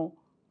రాయడం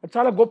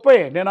చాలా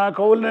గొప్పయే, నేను ఆ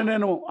కవులనే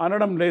నేను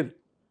అనడం లేదు.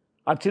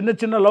 ఆ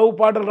చిన్న లవ్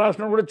పాటలు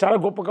రాసినా కూడా చాలా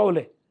గొప్ప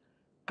కవులే,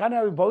 కానీ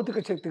అవి భౌతిక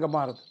శక్తిగా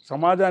మారదు.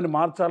 సమాజాన్ని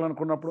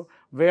మార్చాలనుకున్నప్పుడు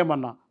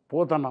వేమన్న,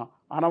 పోతన్న,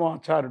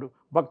 అనమాచార్యుడు,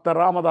 భక్త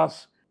రామదాస్,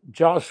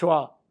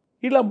 జాషువా,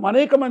 ఇలా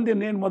అనేక మంది,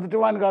 నేను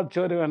మొదటివాని కాదు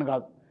చివరివాని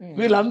కాదు,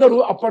 వీళ్ళందరూ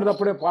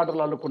అప్పటిదప్పుడే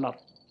పాటలు అల్లుకున్నారు,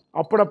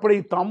 అప్పుడప్పుడే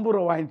ఈ తాంబూర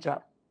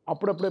వాయించారు,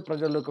 అప్పుడప్పుడే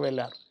ప్రజల్లోకి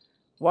వెళ్ళారు.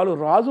 వాళ్ళు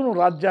రాజును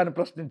రాజ్యాన్ని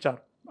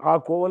ప్రశ్నించారు. ఆ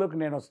కోవలోకి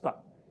నేను వస్తా.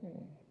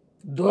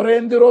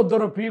 దొరేందిరో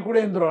దొర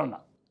పీకుడేందిరో అన్న,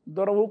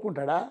 దొర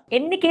ఊకుంటాడా?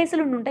 ఎన్ని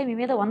కేసులు ఉంటాయి మీ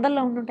మీద?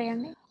 100లో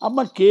ఉండుంటాయండి.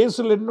 అమ్మ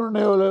కేసులు ఎన్ని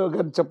ఉన్నాయో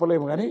కానీ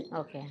చెప్పలేము, కానీ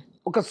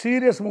ఒక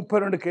సీరియస్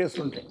 32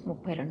 కేసులు ఉంటాయి.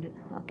 32.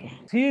 ఓకే.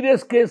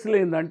 సీరియస్ కేసులు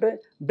ఏంటంటే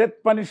డెత్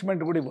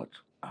పనిష్మెంట్ కూడా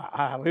ఇవ్వచ్చు.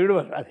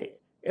 అదే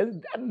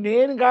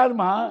నేను కాదు,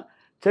 మా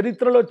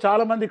చరిత్రలో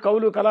చాలామంది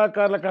కవులు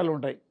కళాకారులు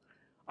ఉంటాయి,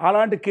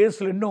 అలాంటి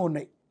కేసులు ఎన్నో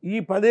ఉన్నాయి. ఈ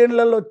 10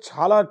 ఏళ్లలో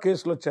చాలా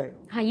కేసులు వచ్చాయి.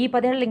 ఈ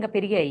 10 ఏళ్ళు ఇంకా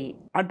పెరిగాయి.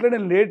 అట్లనే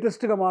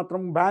లేటెస్ట్గా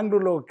మాత్రం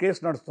బెంగళూరులో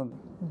కేసు నడుస్తుంది.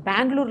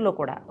 బెంగళూరులో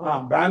కూడా?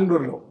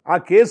 బెంగళూరులో ఆ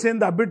కేసు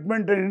ఏంది,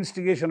 అబిట్మెంట్ అండ్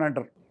ఇన్స్టిగేషన్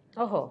అంటారు.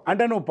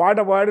 అంటే నువ్వు పాట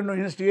పాడి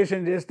నువ్వు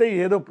ఇన్స్టిగేషన్ చేస్తే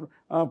ఏదో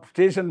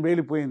స్టేషన్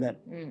వేలిపోయిందని.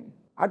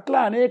 అట్లా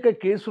అనేక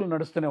కేసులు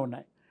నడుస్తూనే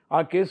ఉన్నాయి.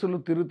 ఆ కేసులు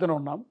తిరుగుతూనే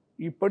ఉన్నాం.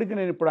 ఇప్పటికి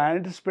నేను ఇప్పుడు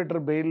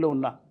యాంటిసిపేటర్ బెయిల్లో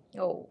ఉన్నా.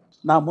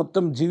 నా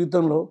మొత్తం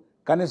జీవితంలో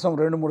కనీసం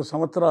 2-3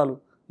 సంవత్సరాలు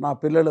నా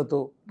పిల్లలతో,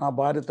 నా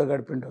భార్యతో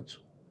గడిపిండొచ్చు.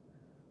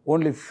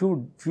 Only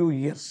few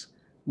years.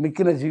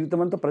 మిక్కిన జీవితం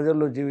అంతా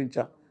ప్రజల్లో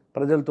జీవించా,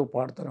 ప్రజలతో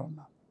పాడుతూనే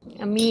ఉన్నా.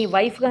 మీ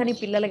వైఫ్ కానీ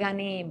పిల్లలు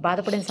కానీ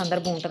బాధపడిన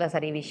సందర్భం ఉంటుందా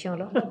సార్ ఈ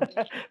విషయంలో?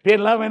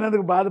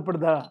 పెళ్ళమైనందుకు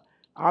బాధపడదా?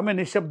 ఆమె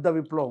నిశ్శబ్ద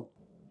విప్లవం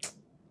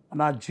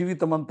నా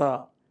జీవితం అంతా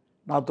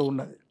నాతో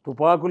ఉన్నది.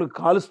 తుపాకులు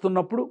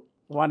కాలుస్తున్నప్పుడు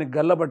వాని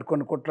గల్ల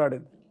పట్టుకొని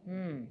కొట్లాడింది.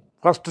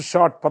 ఫస్ట్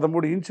షాట్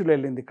 13 ఇంచులు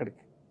వెళ్ళింది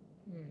ఇక్కడికి,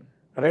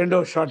 రెండో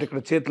షాట్ ఇక్కడ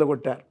చేతిలో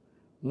కొట్టారు,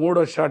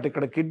 మూడో షాట్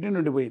ఇక్కడ కిడ్నీ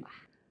నుండి పోయింది,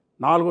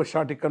 నాలుగో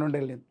షాట్ ఇక్కడ నుండి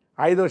వెళ్ళింది,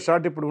 ఐదో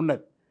షాట్ ఇప్పుడు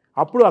ఉన్నది.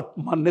 అప్పుడు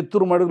మా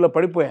నెత్తురు మడుగులో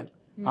పడిపోయాను,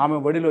 ఆమె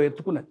వడిలో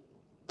ఎత్తుకున్నది.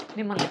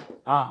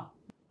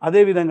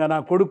 అదేవిధంగా నా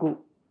కొడుకు,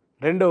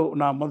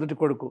 నా మొదటి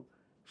కొడుకు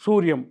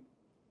సూర్యం,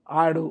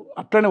 ఆడు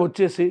అట్లనే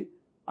వచ్చేసి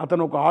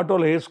అతను ఒక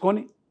ఆటోలో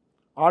వేసుకొని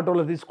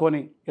ఆటోలో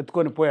తీసుకొని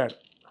ఎత్తుకొని పోయాడు.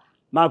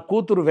 నా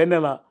కూతురు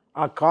వెన్నెల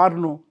ఆ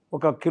కారును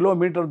 1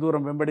 కిలోమీటర్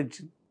దూరం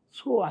వెంబడించింది.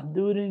 సో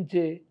అందు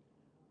గురించే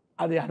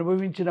అది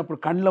అనుభవించినప్పుడు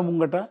కండ్ల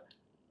ముంగట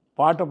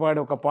పాట పాడి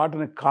ఒక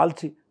పాటని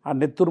కాల్చి ఆ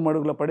నెత్తురు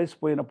మడుగులో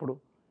పడేసిపోయినప్పుడు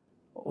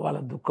వాళ్ళ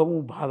దుఃఖము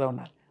బాధ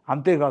ఉన్నారు.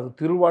 అంతేకాదు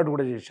తిరుగుబాటు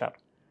కూడా చేశారు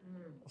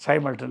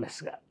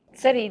సైమల్టేనియస్గా.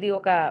 సార్ ఇది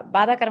ఒక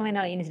బాధాకరమైన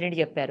ఇన్సిడెంట్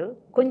చెప్పారు,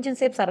 కొంచెం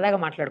సేపు సరదాగా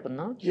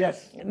మాట్లాడుకుందాం.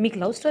 మీకు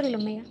లవ్ స్టోరీలు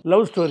ఉన్నాయా?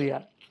 లవ్ స్టోరీయా?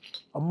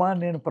 అమ్మా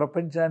నేను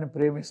ప్రపంచాన్ని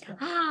ప్రేమిస్తాను.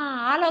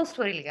 ఆ లవ్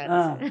స్టోరీలు కాదు,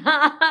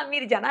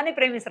 మీరు జనాన్ని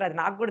ప్రేమిస్తారు, అది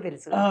నాకు కూడా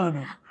తెలుసు.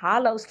 ఆ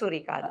లవ్ స్టోరీ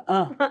కాదు,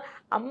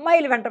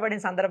 అమ్మాయిలు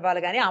వెంటబడిన సందర్భాలు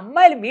కానీ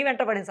అమ్మాయిలు మీ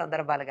వెంటబడిన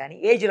సందర్భాలు కానీ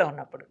ఏజ్లో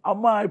ఉన్నప్పుడు.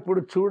 అమ్మా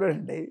ఇప్పుడు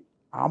చూడండి,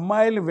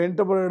 అమ్మాయిలు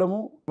వెంటబడము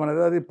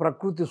మనది అది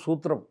ప్రకృతి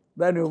సూత్రం,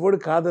 దాన్ని ఎవడు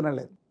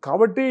కాదనలేదు.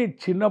 కాబట్టి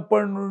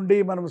చిన్నప్పటి నుండి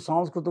మనం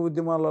సాంస్కృతిక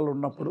ఉద్యమాలలో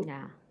ఉన్నప్పుడు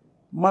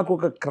మాకు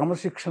ఒక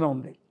క్రమశిక్షణ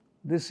ఉంది.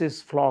 దిస్ ఈజ్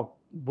ఫ్లాగ్,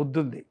 బుద్ధి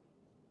ఉంది.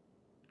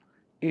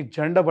 ఈ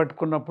జెండా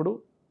పట్టుకున్నప్పుడు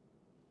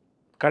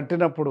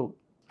కట్టినప్పుడు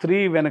స్త్రీ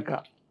వెనుక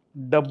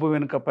డబ్బు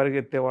వెనుక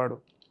పరిగెత్తేవాడు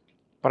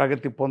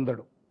ప్రగతి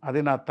పొందడు. అది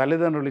నా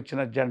తల్లిదండ్రులు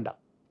ఇచ్చిన జెండా.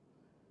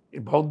 ఈ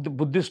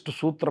బుద్ధిస్ట్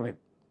సూత్రం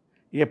ఇది,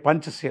 ఏ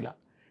పంచశీల.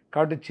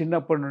 కాబట్టి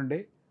చిన్నప్పటి నుండి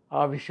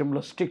ఆ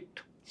విషయంలో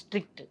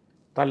స్ట్రిక్ట్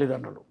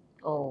తల్లిదండ్రులు.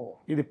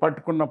 ఇది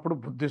పట్టుకున్నప్పుడు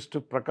బుద్ధిస్ట్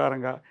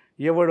ప్రకారంగా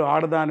ఎవడు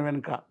ఆడదాని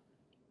వెనుక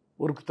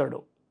ఉరుకుతాడు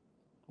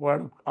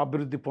వాడు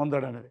అభివృద్ధి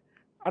పొందడు అనేది.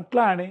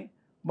 అట్లా అని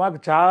మాకు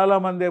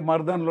చాలామంది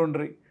మర్దన్లు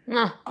ఉండ్రి,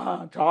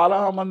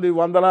 చాలామంది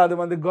 100,000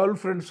 మంది గర్ల్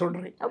ఫ్రెండ్స్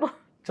ఉండ్రి,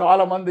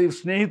 చాలామంది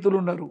స్నేహితులు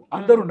ఉన్నారు,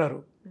 అందరు ఉన్నారు.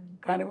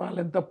 కానీ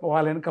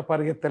వాళ్ళ వెనక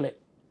పరిగెత్తలే.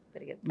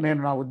 నేను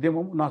నా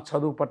ఉద్యమం, నా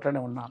చదువు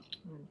పట్లనే ఉన్నాను.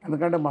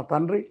 ఎందుకంటే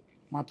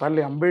మా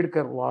తల్లి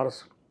అంబేద్కర్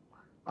వారసు.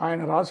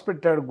 ఆయన రాసి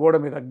పెట్టాడు గోడ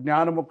మీద,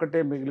 జ్ఞానం ఒక్కటే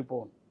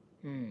మిగిలిపోను.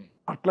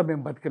 అట్లా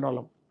మేము బతికిన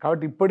వాళ్ళం.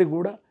 కాబట్టి ఇప్పటికి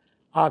కూడా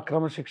ఆ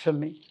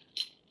క్రమశిక్షణని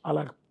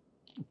అలా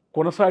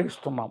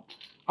కొనసాగిస్తున్నాం.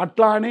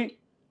 అట్లా అని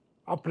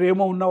ఆ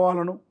ప్రేమ ఉన్న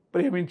వాళ్ళను,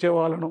 ప్రేమించే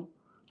వాళ్ళను,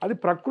 అది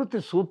ప్రకృతి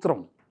సూత్రం,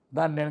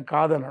 దాన్ని నేను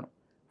కాదనను.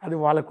 అది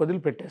వాళ్ళకి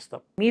వదిలిపెట్టేస్తాం.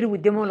 మీరు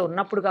ఉద్యమంలో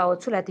ఉన్నప్పుడు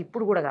కావచ్చు, లేకపోతే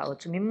ఇప్పుడు కూడా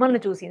కావచ్చు, మిమ్మల్ని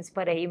చూసి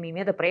ఇన్స్పైర్ అయ్యి మీ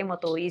మీద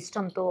ప్రేమతో,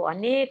 ఇష్టంతో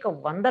అనేక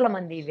వందల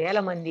మంది, వేల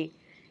మంది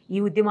ఈ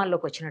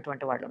ఉద్యమాల్లోకి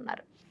వచ్చినటువంటి వాళ్ళు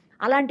ఉన్నారు.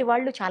 అలాంటి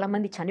వాళ్ళు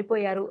చాలామంది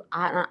చనిపోయారు.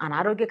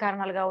 అనారోగ్య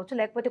కారణాలు కావచ్చు,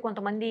 లేకపోతే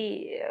కొంతమంది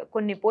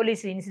కొన్ని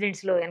పోలీసు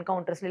ఇన్సిడెంట్స్లో,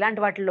 ఎన్కౌంటర్స్లో,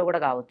 ఇలాంటి వాటిల్లో కూడా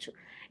కావచ్చు.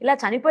 ఇలా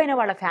చనిపోయిన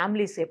వాళ్ళ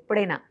ఫ్యామిలీస్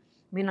ఎప్పుడైనా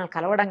మీరు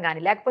కలవడం కానీ,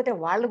 లేకపోతే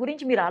వాళ్ళ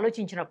గురించి మీరు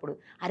ఆలోచించినప్పుడు,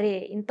 అరే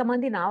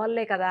ఇంతమంది నా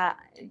వల్లే కదా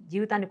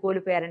జీవితాన్ని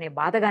కోల్పోయారనే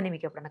బాధ కానీ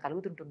మీకు ఎప్పుడైనా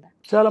కలుగుతుంటుందా?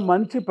 చాలా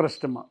మంచి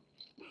ప్రశ్న.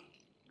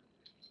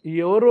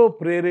 ఎవరో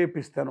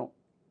ప్రేరేపిస్తానో,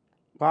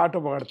 పాట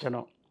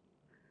పాడితేనో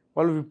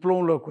వాళ్ళు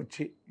విప్లవంలోకి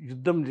వచ్చి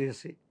యుద్ధం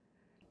చేసి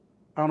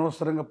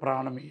అనవసరంగా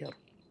ప్రాణం ఇయ్యారు.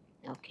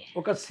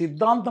 ఒక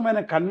సిద్ధాంతమైన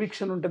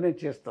కన్విక్షన్ ఉంటేనే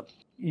చేస్తారు.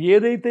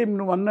 ఏదైతే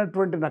నువ్వు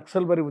అన్నటువంటి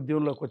నక్సల్బరీ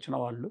ఉద్యమంలోకి వచ్చిన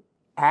వాళ్ళు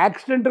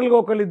యాక్సిడెంటల్గా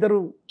ఒకళ్ళిద్దరు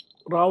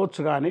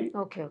రావచ్చు, కానీ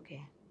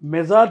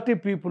మెజారిటీ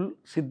పీపుల్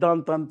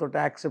సిద్ధాంతంతో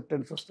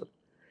యాక్సెప్టెన్స్ వస్తుంది.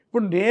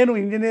 ఇప్పుడు నేను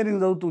ఇంజనీరింగ్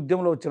చదువుతూ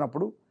ఉద్యమంలో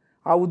వచ్చినప్పుడు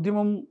ఆ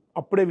ఉద్యమం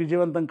అప్పుడే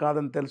విజయవంతం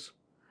కాదని తెలుసు.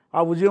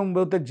 ఆ ఉద్యమం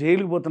పోతే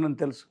జైలుకి పోతానని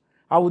తెలుసు.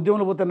 ఆ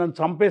ఉద్యమంలో పోతే నన్ను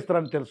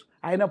చంపేస్తారని తెలుసు.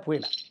 అయినా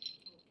పోయినా.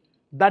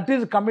 That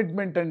is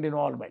commitment and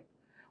involvement.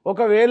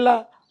 ఒకవేళ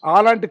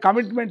అలాంటి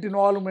కమిట్మెంట్,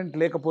 ఇన్వాల్వ్మెంట్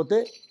లేకపోతే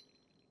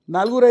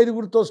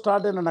 4-5గురితో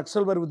స్టార్ట్ అయిన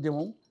నక్సల్బరీ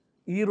ఉద్యమం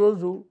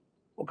ఈరోజు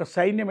ఒక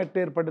సైన్యం ఎట్ట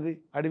ఏర్పడ్డది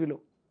అడవిలో.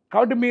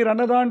 కాబట్టి మీరు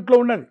అన్న దాంట్లో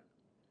ఉన్నది.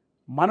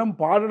 మనం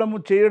పాడడము,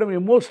 చేయడం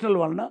ఎమోషనల్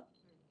వలన,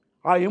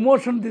 ఆ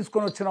ఎమోషన్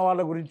తీసుకొని వచ్చిన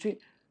వాళ్ళ గురించి,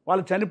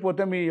 వాళ్ళు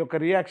చనిపోతే మీ యొక్క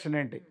రియాక్షన్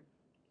ఏంటి?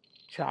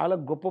 చాలా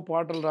గొప్ప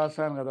పాటలు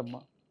రాశాను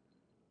కదమ్మా.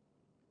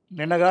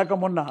 నిన్నగాక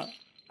మొన్న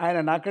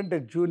ఆయన నాకంటే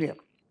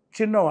జూనియర్,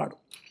 చిన్నవాడు.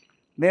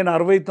 నేను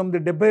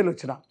 69-70లో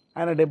వచ్చిన,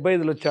 ఆయన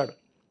 75లో వచ్చాడు.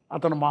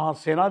 అతను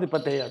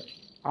మహాసేనాధిపతి అయ్యాడు,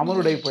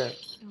 అమరుడైపోయాడు.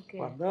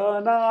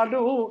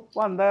 వందనాలు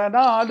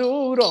వందనాలు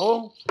రో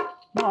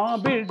మా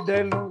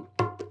బిడ్డలు,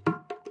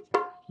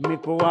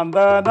 మీకు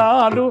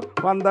వందనాలు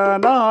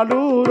వందనాలు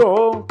రో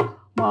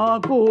మా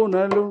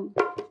కూనలు,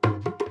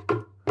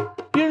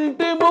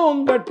 ఇంటి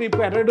ముంగట్టి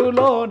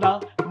పెరడులోన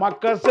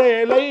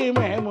మక్కసేలై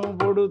మేము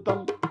పుడుతాం,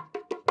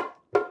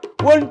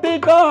 ఒంటి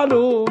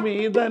కాలు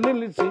మీద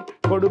నిలిచి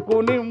కొడుకు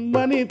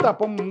నిమ్మని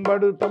తపం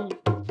పడుతాం,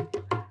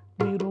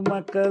 మీరు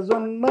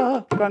మొక్కజొన్న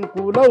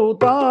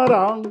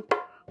కంకులవుతారా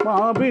మా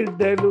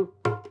బిడ్డలు,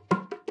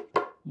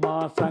 మా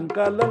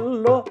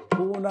సంకలంలో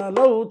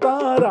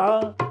కూనలవుతారా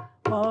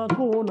మా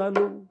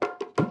కూనలు,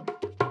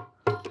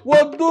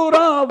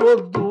 వద్దురా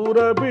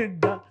వద్దురా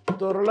బిడ్డ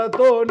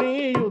తొరలతోని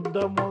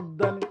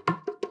యుద్ధమొద్దని,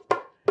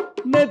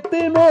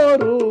 నెత్తి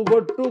నోరు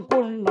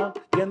కొట్టుకున్న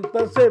ఎంత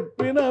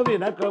చెప్పిన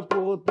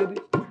వినకపోతిరి,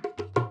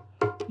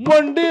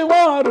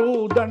 మొండివారు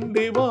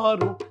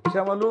దండివారు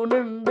చెమలు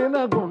నిండిన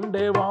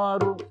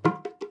గుండెవారు,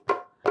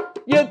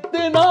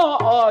 ఎత్తిన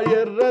ఆ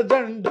ఎర్ర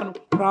జెండను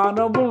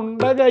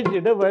ప్రాణముండగా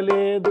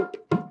ఇడవలేదు,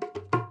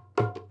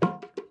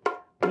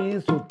 మీ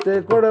సుత్తె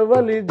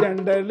కొడవలి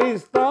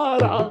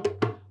జెండలిస్తారా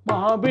మా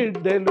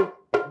బిడ్డలు,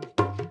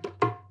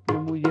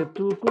 మేము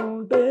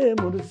ఎత్తుకుంటే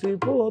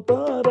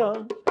మురిసిపోతారా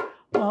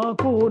మా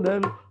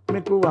కూనలు,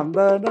 మీకు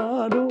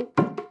వందనాలు.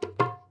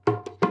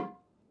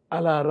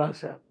 అలా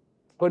రాశారు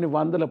కొన్ని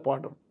వందల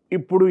పాటలు.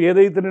 ఇప్పుడు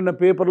ఏదైతే నిన్న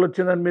పేపర్లు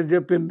వచ్చిందని మీరు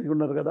చెప్పింది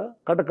ఉన్నారు కదా,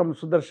 కటకం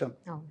సుదర్శన్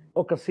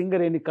ఒక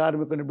సింగరేణి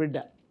కార్మికుని బిడ్డ.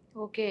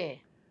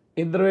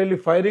 ఇంద్రవెల్లి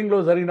ఫైరింగ్లో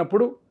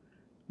జరిగినప్పుడు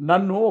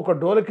నన్ను ఒక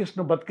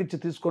డోలకిష్ను బతికించి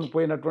తీసుకొని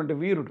పోయినటువంటి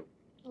వీరుడు.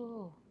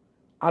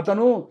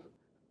 అతను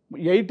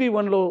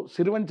 81లో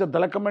సిరివంచ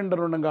దళ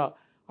కమాండర్ ఉండగా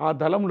ఆ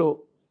దళంలో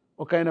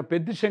ఒక ఆయన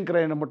పెద్ది శంకర్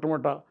అయిన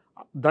మొట్టమొదట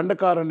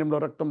దండకారణ్యంలో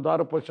రక్తం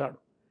దారపోశాడు.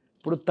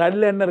 ఇప్పుడు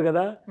తల్లి అన్నారు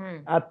కదా,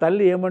 ఆ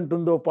తల్లి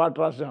ఏమంటుందో పాట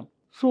రాశాం.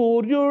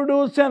 సూర్యుడు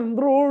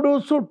చంద్రుడు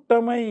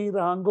సుట్టమై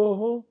రాంగో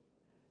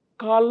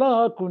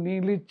కాళ్ళకు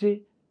నీళ్ళిచ్చి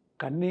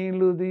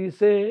కన్నీళ్లు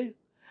తీసే,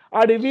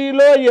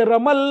 అడవిలో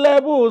ఎర్రమల్లె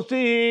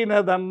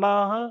పూసినదన్నా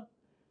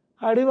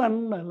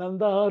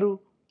అడివన్నలందారు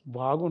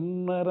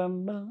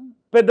బాగున్నారన్నా,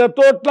 పెద్ద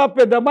తోట్ల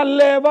పెద్ద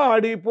మల్లె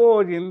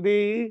వాడిపోయింది,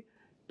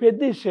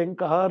 పెద్ది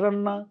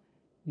శంకారన్న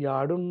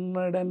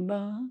యాడున్నాడన్నా,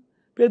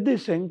 పెద్ది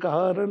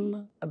శంకారన్న.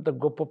 అంత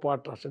గొప్ప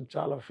పాట రాశాను,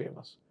 చాలా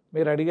ఫేమస్.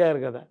 మీరు అడిగారు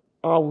కదా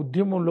ఆ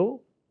ఉద్యమంలో.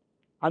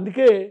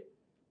 అందుకే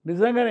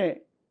నిజంగానే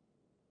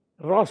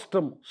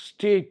రాష్ట్రం,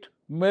 స్టేట్,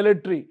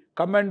 మిలిటరీ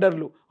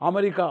కమాండర్లు,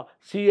 అమెరికా,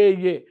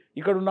 సిఐఏ,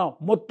 ఇక్కడున్న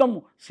మొత్తం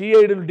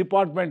సిఐడీలు,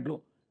 డిపార్ట్మెంట్లు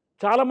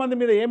చాలామంది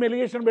మీద ఏం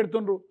allegation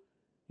పెడుతుండ్రు,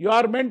 you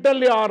are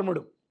mentally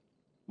armed.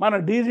 మన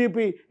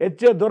డీజీపీ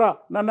హెచ్ఏ దొర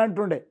నన్ను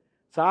అంటుండే,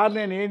 సార్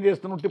నేను ఏం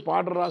చేస్తున్నట్టు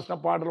పాటలు రాసిన,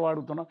 పాటలు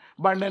పాడుతున్నా,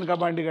 బండి వెనక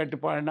బండి కట్టి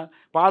పాడినా,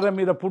 పాదం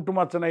మీద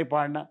పుట్టుమచ్చనై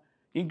పాడినా,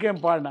 ఇంకేం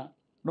పాడినా,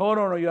 no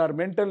no no you are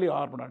mentally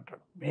armed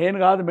అంటాడు. నేను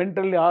కాదు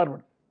మెంటల్లీ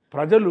ఆర్మ్డ్.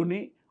 ప్రజలుని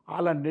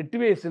అలా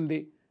నెట్టివేసింది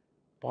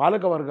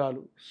పాలక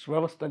వర్గాలు,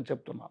 వ్యవస్థ అని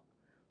చెప్తున్నాను.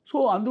 సో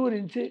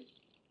అందుగురించి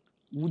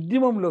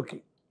ఉద్యమంలోకి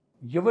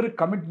ఎవరి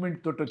కమిట్మెంట్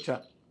తోటి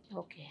వచ్చారు.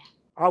 ఓకే.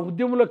 ఆ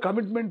ఉద్యమంలో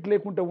కమిట్మెంట్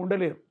లేకుంటే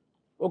ఉండలేరు.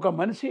 ఒక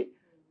మనిషి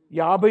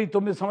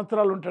 59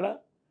 సంవత్సరాలు ఉంటాడా?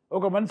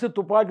 ఒక మనిషి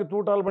తుపాకీ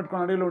తూటాలు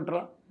పట్టుకుని అడవిలో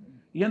ఉంటారా?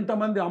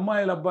 ఎంతమంది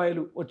అమ్మాయిలు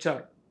అబ్బాయిలు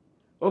వచ్చారు.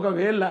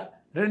 ఒకవేళ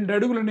 2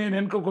 అడుగులు నేను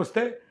వెనుకకు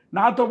వస్తే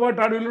నాతో పాటు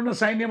అడవిలో ఉన్న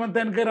సైన్యం అంతా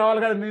వెనకే రావాలి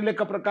కదా నీ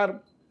లెక్క ప్రకారం.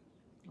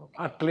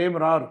 అట్లేం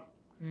రారు,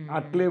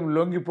 అట్లేం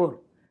లొంగిపోరు.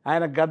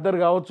 ఆయన గద్దర్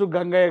కావచ్చు,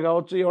 గంగయ్య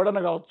కావచ్చు,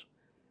 ఎవడన్నా కావచ్చు.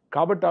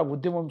 కాబట్టి ఆ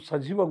ఉద్యమం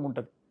సజీవంగా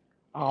ఉంటుంది.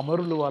 ఆ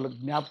అమరులు వాళ్ళకి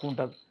జ్ఞాపకం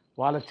ఉంటుంది,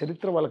 వాళ్ళ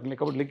చరిత్ర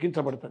వాళ్ళకి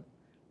లెక్కించబడుతుంది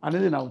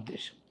అనేది నా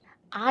ఉద్దేశం.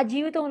 ఆ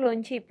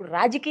జీవితంలోంచి ఇప్పుడు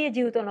రాజకీయ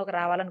జీవితంలోకి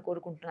రావాలని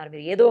కోరుకుంటున్నారు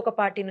మీరు. ఏదో ఒక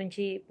పార్టీ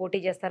నుంచి పోటీ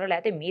చేస్తారో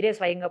లేకపోతే మీరే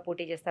స్వయంగా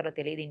పోటీ చేస్తారో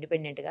తెలియదు,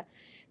 ఇండిపెండెంట్గా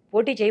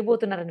పోటీ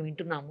చేయబోతున్నారని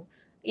వింటున్నాము.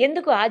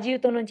 ఎందుకు ఆ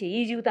జీవితం నుంచి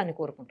ఈ జీవితాన్ని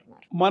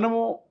కోరుకుంటున్నారు? మనము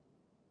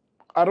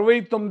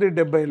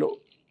 69-70లో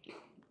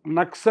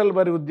నక్సల్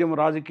బరి ఉద్యమ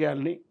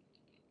రాజకీయాల్ని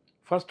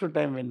ఫస్ట్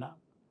టైం విన్నా.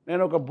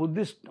 నేను ఒక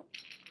బుద్ధిస్ట్,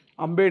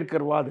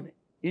 అంబేద్కర్ వాదిని.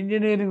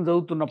 ఇంజనీరింగ్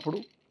చదువుతున్నప్పుడు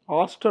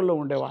హాస్టల్లో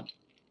ఉండేవాడిని.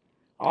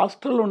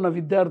 హాస్టల్లో ఉన్న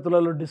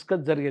విద్యార్థులలో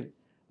డిస్కస్ జరిగేది,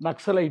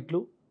 నక్సలైట్లు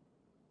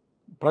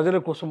ప్రజల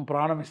కోసం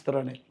ప్రాణం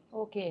ఇస్తారని.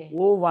 ఓకే.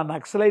 ఆ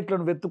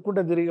నక్సలైట్లను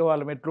వెతుక్కుంటే తిరిగే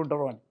వాళ్ళం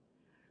ఎట్లుంటారు అని.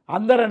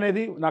 అందరు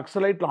అనేది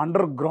నక్సలైట్లు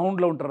అండర్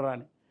గ్రౌండ్లో ఉంటారు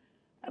అని.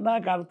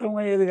 నాకు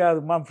అర్థమయ్యేది కాదు.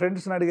 మా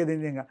ఫ్రెండ్స్ని అడిగేది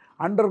నిజంగా,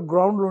 అండర్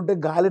గ్రౌండ్లో ఉంటే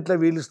గాలిట్లా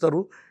వీలుస్తారు,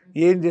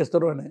 ఏం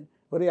చేస్తారు అని.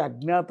 మరి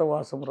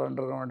అజ్ఞాతవాసం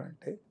అండర్ గ్రౌండ్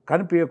అంటే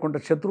కనిపించకుండా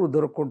శత్రువు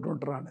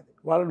దొరుకుంటుంటారు అనేది.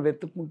 వాళ్ళని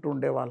వెతుక్కుంటూ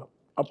ఉండేవాళ్ళం.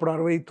 అప్పుడు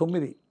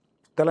 69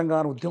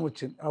 తెలంగాణ ఉద్యమం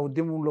వచ్చింది. ఆ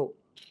ఉద్యమంలో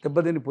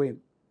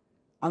దెబ్బతినిపోయింది.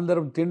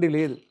 అందరం తిండి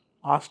లేదు,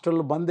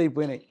 హాస్టల్లో బంద్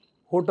అయిపోయినాయి,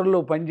 హోటల్లో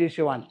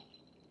పనిచేసేవాడిని.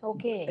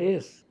 ఓకే.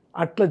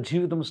 అట్లా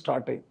జీవితం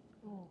స్టార్ట్ అయింది.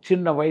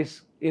 చిన్న వయసు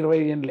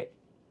 20 ఏళ్ళే,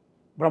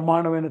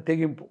 బ్రహ్మాండమైన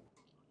తెగింపు.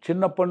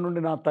 చిన్నప్పటి నుండి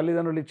నా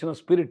తల్లిదండ్రులు ఇచ్చిన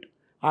స్పిరిట్.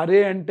 అరే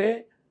అంటే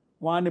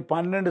వాడిని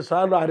 12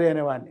 సార్లు అరే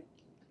అనేవాడిని.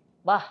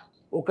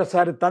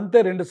 ఒకసారి తంతే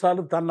 2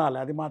 సార్లు తన్నాలి,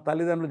 అది మా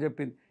తల్లిదండ్రులు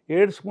చెప్పింది.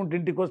 ఏడ్చుకుంటూ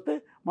ఇంటికి వస్తే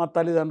మా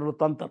తల్లిదండ్రులు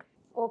తంతారు.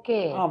 ఓకే.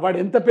 వాడు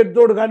ఎంత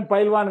పెద్దోడు కానీ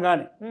పైల్వాన్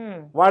కానీ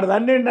వాడు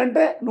దన్ని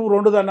ఏంటంటే నువ్వు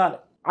 2 దన్నాలి,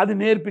 అది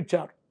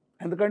నేర్పించారు.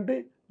 ఎందుకంటే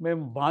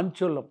మేము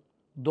బాంచోళ్ళం,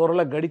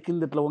 దొరల గడి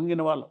కింద ఇట్లా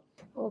వంగిన వాళ్ళం,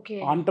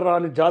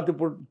 అంటరాని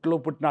జాతిలో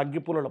పుట్టిన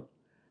అగ్గిపులడం.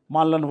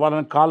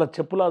 వాళ్ళని కాళ్ళ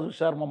చెప్పులా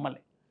చూశారు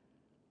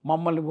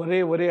మమ్మల్ని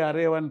ఒరే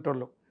అరే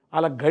అంటోళ్ళు.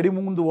 అలా గడి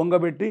ముందు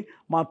వంగబెట్టి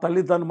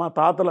మా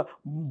తాతల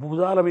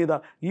భుజాల మీద,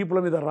 ఈపుల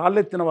మీద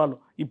రాళ్ళెత్తిన వాళ్ళు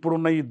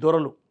ఇప్పుడున్న ఈ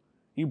దొరలు,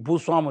 ఈ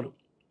భూస్వాములు.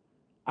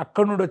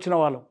 అక్కడి నుండి వచ్చిన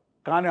వాళ్ళం.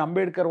 కానీ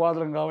అంబేద్కర్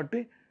వాదులం కాబట్టి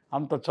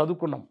అంత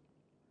చదువుకున్నాం.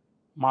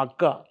 మా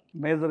అక్క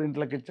మేజర్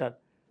ఇంట్లోకి ఇచ్చారు.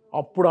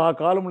 అప్పుడు ఆ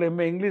కాలంలో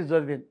ఎంఏ ఇంగ్లీష్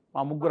చదివింది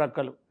మా 3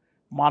 అక్కలు.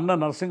 మా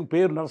అన్న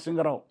పేరు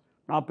నరసింగరావు,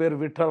 నా పేరు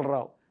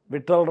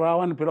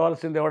విఠలరావు అని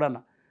పిలవాల్సింది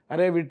ఎవడన్నా.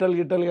 అరే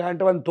గిట్టలుగా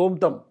అంటే వాడిని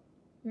తోముతాం.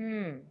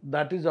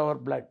 That is our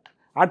blood.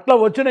 అట్లా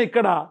వచ్చిన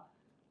ఇక్కడ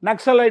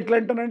నక్సలైట్లు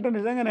అంటే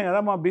నిజంగానే కదా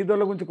మా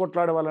బీదోళ్ళ గురించి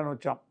కొట్లాడే వాళ్ళని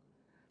వచ్చాం.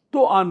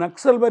 ఆ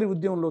నక్సల్ బరి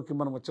ఉద్యమంలోకి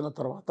మనం వచ్చిన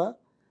తర్వాత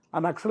ఆ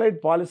నక్సలైట్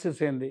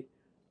పాలసీస్ ఏంది?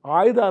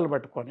 ఆయుధాలు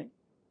పట్టుకొని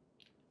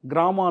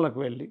గ్రామాలకు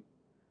వెళ్ళి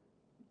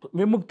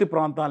విముక్తి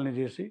ప్రాంతాలని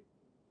చేసి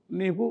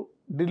నీకు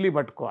ఢిల్లీ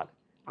పట్టుకోవాలి.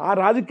 ఆ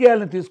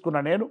రాజకీయాలను తీసుకున్న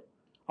నేను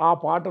ఆ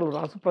పాటలు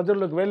రాసి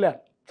ప్రజల్లోకి వెళ్ళాను.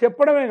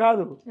 చెప్పడమే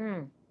కాదు,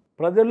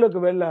 ప్రజల్లోకి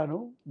వెళ్ళాను,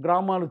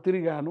 గ్రామాలు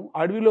తిరిగాను,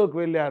 అడవిలోకి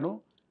వెళ్ళాను,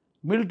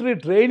 మిలిటరీ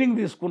ట్రైనింగ్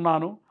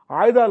తీసుకున్నాను,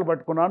 ఆయుధాలు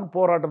పట్టుకున్నాను,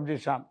 పోరాటం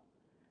చేశాను.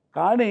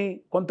 కానీ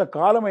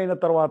కొంతకాలం అయిన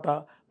తర్వాత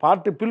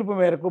పార్టీ పిలుపు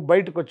మేరకు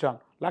బయటకు వచ్చాను.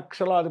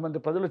 లక్షలాది మంది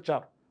ప్రజలు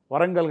వచ్చారు,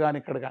 వరంగల్ కానీ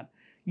ఇక్కడ కానీ.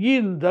 ఈ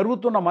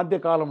జరుగుతున్న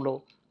మధ్యకాలంలో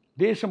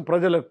దేశం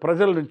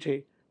ప్రజల నుంచి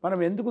మనం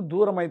ఎందుకు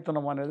దూరం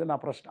అవుతున్నాం అనేది నా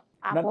ప్రశ్న.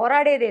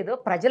 పోరాడేదేదో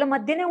ప్రజల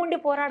మధ్యనే ఉండి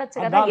పోరాడచ్చు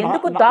కదా,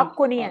 ఎందుకు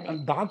దాక్కుని?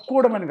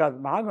 దాక్కోవడం అని కాదు,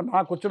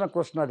 నాకు వచ్చిన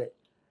క్వశ్చన్ అదే.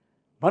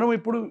 మనం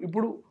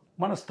ఇప్పుడు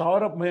మన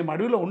మేము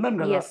అడవిలో ఉన్నాం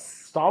కదా,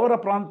 స్థావర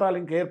ప్రాంతాలు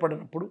ఇంకా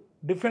ఏర్పడినప్పుడు,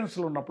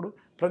 డిఫెన్స్లో ఉన్నప్పుడు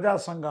ప్రజా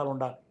సంఘాలు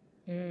ఉండాలి.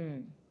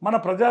 మన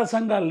ప్రజా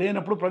సంఘాలు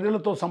లేనప్పుడు,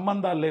 ప్రజలతో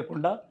సంబంధాలు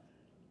లేకుండా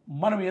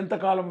మనం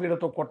ఎంతకాలం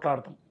వీళ్ళతో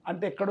కొట్లాడతాం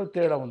అంటే ఎక్కడో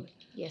తేడా ఉంది.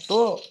 సో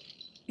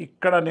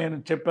ఇక్కడ నేను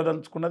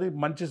చెప్పదలుచుకున్నది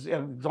మంచి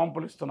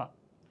ఎగ్జాంపుల్ ఇస్తున్నా.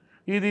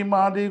 ఇది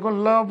మాది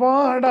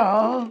గొల్లవాడ,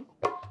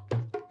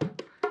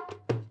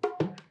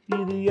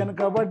 ఇది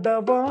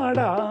వెనకబడ్డవాడ,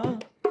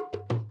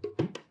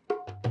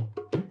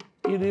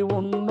 ఇది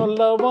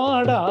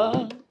ఉన్నొల్లవాడ,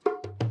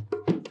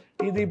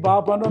 ఇది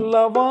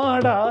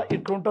బాపనొల్లవాడ.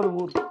 ఇట్లుంటుంది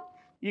ఊరు.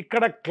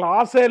 ఇక్కడ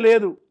క్లాసే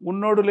లేదు,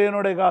 ఉన్నోడు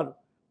లేనోడే కాదు,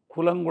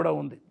 కులం కూడా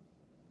ఉంది.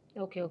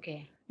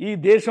 ఈ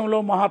దేశంలో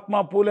మహాత్మా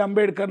పూలే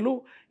అంబేద్కర్లు,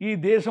 ఈ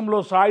దేశంలో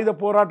సాయుధ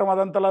పోరాటం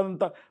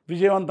అదంతా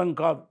విజయవంతం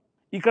కాదు.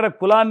 ఇక్కడ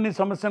కులాన్ని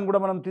సమస్యను కూడా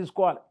మనం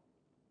తీసుకోవాలి.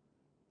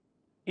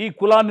 ఈ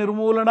కుల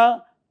నిర్మూలన,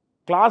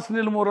 క్లాస్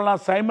నిర్మూలన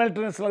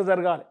సైమల్టేనియస్గా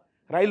జరగాలి,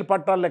 రైలు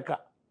పట్టాల లెక్క.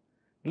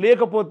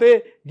 లేకపోతే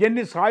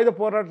ఎన్ని సాయుధ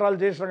పోరాటాలు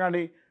చేసినా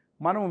కానీ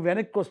మనం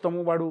వెనక్కి వస్తాము.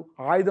 వాడు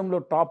ఆయుధంలో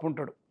టాప్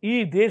ఉంటాడు. ఈ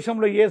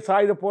దేశంలో ఏ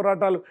సాయుధ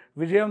పోరాటాలు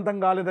విజయవంతం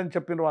కాలేదని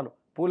చెప్పిన వాళ్ళు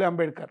పూలే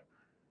అంబేద్కర్,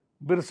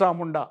 బిర్సా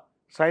ముండా,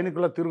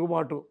 సైనికుల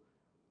తిరుగుబాటు.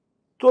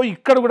 సో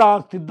ఇక్కడ కూడా ఆ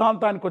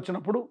సిద్ధాంతానికి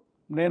వచ్చినప్పుడు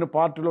నేను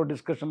పార్టీలో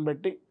డిస్కషన్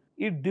పెట్టి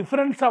ఈ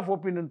డిఫరెన్స్ ఆఫ్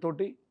ఒపీనియన్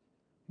తోటి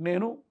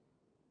నేను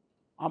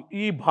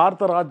ఈ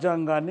భారత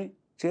రాజ్యాంగాన్ని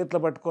చేతిలో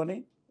పట్టుకొని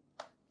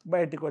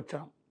బయటికి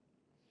వచ్చాను.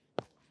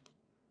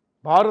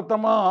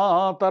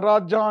 భారతమాత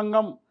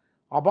రాజ్యాంగం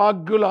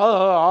అభాగ్యుల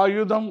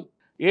ఆయుధం,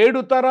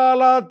 7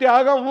 తరాల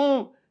త్యాగం,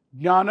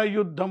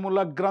 జ్ఞానయుద్ధముల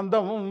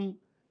గ్రంథం.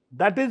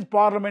 That is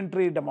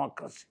parliamentary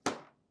democracy.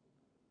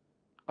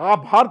 ఆ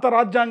భారత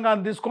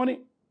రాజ్యాంగాన్ని తీసుకొని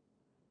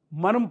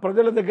మనం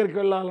ప్రజల దగ్గరికి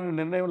వెళ్ళాలనే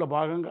నిర్ణయంలో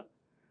భాగంగా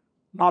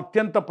నా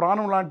అత్యంత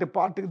ప్రాణం లాంటి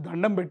పార్టీకి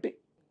దండం పెట్టి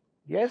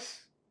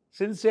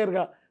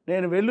సిన్సియర్గా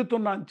నేను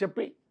వెళ్తున్నా అని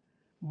చెప్పి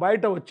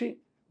బయట వచ్చి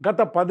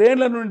గత 10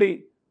 ఏళ్ల నుండి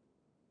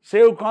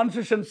సేవ్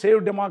కాన్స్టిట్యూషన్ సేవ్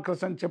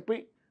డెమోక్రసీ అని చెప్పి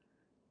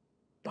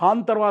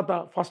దాని తర్వాత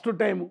ఫస్ట్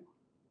టైము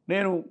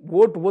నేను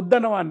ఓటు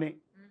వద్దన్నవాన్ని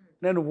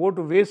నేను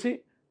ఓటు వేసి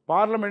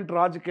పార్లమెంట్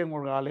రాజకీయం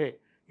కూడా కాలే.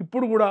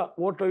 ఇప్పుడు కూడా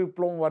ఓట్ల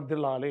విప్లవం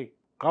వర్ధిల్లాలి.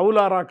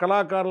 కవులారా,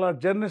 కళాకారుల,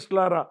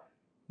 జర్నలిస్టులారా,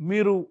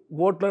 మీరు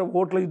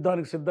ఓట్ల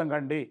యుద్ధానికి సిద్ధంగా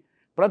అండి.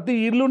 ప్రతి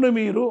ఇల్లును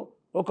మీరు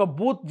ఒక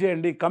బూత్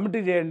చేయండి, కమిటీ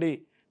చేయండి.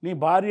 నీ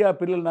భార్య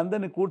పిల్లల్ని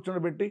అందరినీ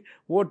కూర్చొని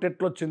ఓటు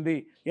ఎట్లొచ్చింది,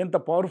 ఎంత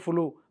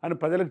పవర్ఫుల్ అని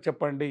ప్రజలకు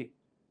చెప్పండి.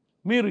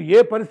 మీరు ఏ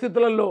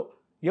పరిస్థితులలో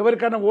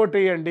ఎవరికైనా ఓటు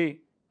వేయండి,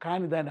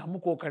 కానీ దాన్ని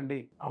అమ్ముకోకండి.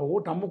 ఆ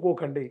ఓటు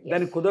అమ్ముకోకండి,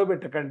 దాన్ని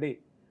కుదవబెట్టకండి.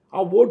 ఆ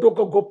ఓటు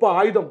ఒక గొప్ప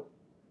ఆయుధం.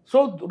 సో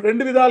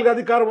 2 విధాలుగా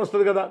అధికారం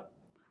వస్తుంది కదా.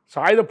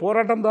 సాయుధ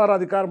పోరాటం ద్వారా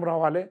అధికారం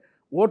రావాలి,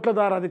 ఓట్ల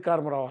ద్వారా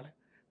అధికారం రావాలి.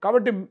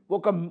 కాబట్టి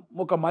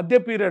ఒక మధ్య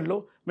పీరియడ్లో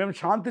మేము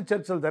శాంతి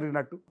చర్చలు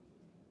జరిగినట్టు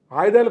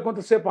ఆయుధాలు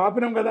కొంతసేపు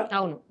ఆపినాం కదా.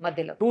 అవును,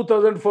 మధ్యలో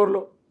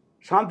 2004లో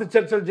శాంతి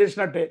చర్చలు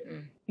చేసినట్టే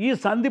ఈ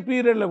సంధి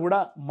పీరియడ్లో కూడా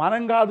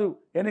మనం కాదు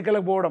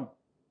ఎన్నికలకు పోవడం.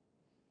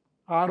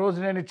 ఆ రోజు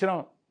నేను ఇచ్చిన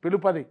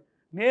పిలుపది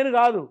నేను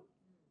కాదు,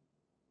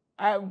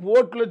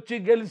 ఓట్లు వచ్చి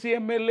గెలిచి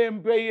ఎమ్మెల్యే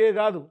ఎంపీ అయ్యే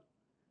కాదు.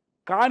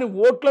 కానీ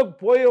ఓట్లకు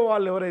పోయే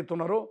వాళ్ళు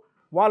ఎవరైతున్నారో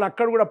వాళ్ళు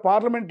అక్కడ కూడా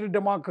పార్లమెంటరీ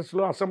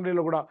డెమోక్రసీలో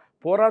అసెంబ్లీలో కూడా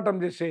పోరాటం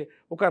చేసే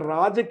ఒక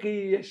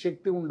రాజకీయ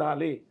శక్తి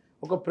ఉండాలి,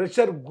 ఒక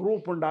ప్రెషర్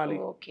గ్రూప్ ఉండాలి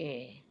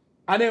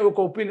అనే ఒక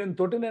ఒపీనియన్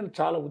తోటి నేను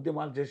చాలా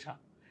ఉద్యమాలు చేశాను.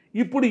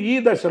 ఇప్పుడు ఈ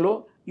దశలో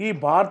ఈ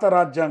భారత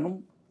రాజ్యాంగం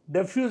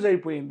డెఫ్యూజ్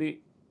అయిపోయింది.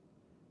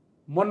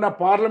 మొన్న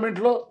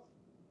పార్లమెంట్లో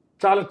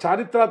చాలా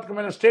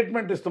చారిత్రాత్మకమైన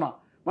స్టేట్మెంట్ ఇస్తున్నా.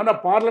 మొన్న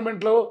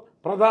పార్లమెంట్లో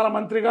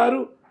ప్రధానమంత్రి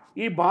గారు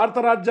ఈ భారత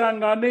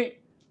రాజ్యాంగాన్ని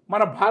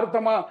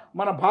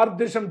మన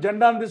భారతదేశం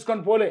జెండాను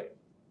తీసుకొని పోలే,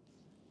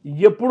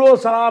 ఎప్పుడో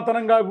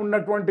సనాతనంగా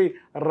ఉన్నటువంటి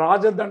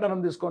రాజదండనం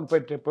తీసుకొని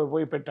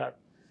పోయి పెట్టాడు.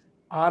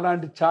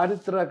 అలాంటి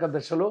చారిత్రక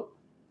దశలో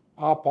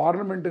ఆ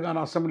పార్లమెంటు కానీ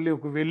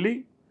అసెంబ్లీకి వెళ్ళి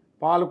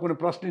పాల్గొని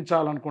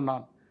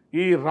ప్రశ్నించాలనుకున్నాను.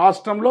 ఈ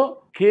రాష్ట్రంలో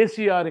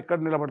కేసీఆర్ ఎక్కడ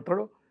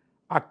నిలబడతాడో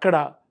అక్కడ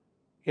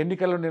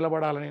ఎన్నికల్లో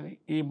నిలబడాలని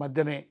ఈ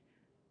మధ్యనే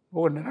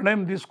ఒక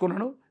నిర్ణయం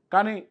తీసుకున్నాను.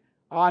 కానీ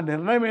ఆ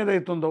నిర్ణయం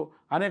ఏదైతుందో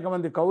అనేక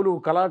మంది కవులు,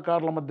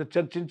 కళాకారుల మధ్య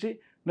చర్చించి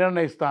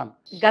నిర్ణయిస్తాను.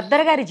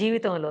 గద్దర్ గారి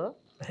జీవితంలో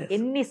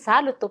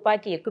ఎన్నిసార్లు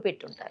తుపాకీ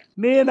ఎక్కుపెట్టుంటారు?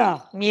 నేనా?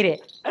 మీరే.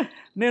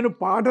 నేను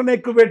పాటను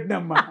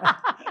ఎక్కుపెట్టినమ్మా.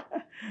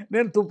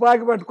 నేను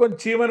తుపాకీ పట్టుకొని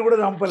చీమని కూడా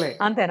చంపలే.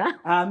 అంతేనా?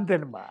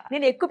 అంతేనమ్మా.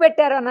 నేను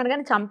ఎక్కుపెట్టారు అన్నాను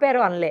కానీ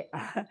చంపారు అనలే.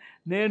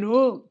 నేను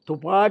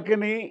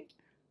తుపాకీని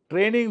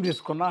ట్రైనింగ్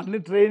తీసుకున్నా, అన్ని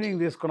ట్రైనింగ్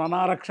తీసుకున్నా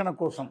నా రక్షణ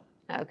కోసం.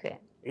 ఓకే.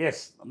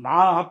 నా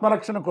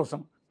ఆత్మరక్షణ కోసం.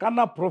 కానీ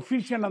నా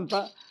ప్రొఫెషన్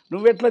అంతా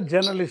నువ్వెట్లా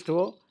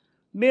జర్నలిస్టువో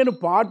నేను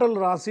పాటలు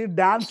రాసి,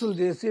 డ్యాన్సులు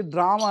చేసి,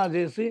 డ్రామా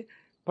చేసి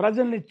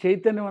ప్రజల్ని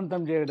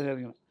చైతన్యవంతం చేయడం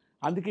జరిగింది.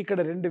 అందుకే ఇక్కడ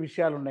 2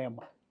 విషయాలు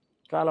ఉన్నాయమ్మా.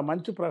 చాలా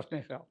మంచి ప్రశ్న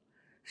వేశావు.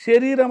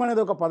 శరీరం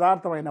అనేది ఒక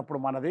పదార్థం అయినప్పుడు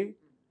మనది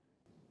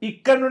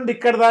ఇక్కడ నుండి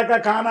ఇక్కడి దాకా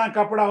కానా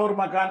కపడా ఔర్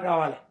మకాన్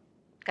కావాలి.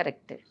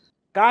 కరెక్ట్.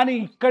 కానీ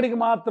ఇక్కడికి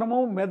మాత్రము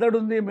మెదడు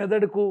ఉంది,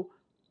 మెదడుకు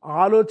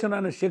ఆలోచన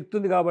అనే శక్తి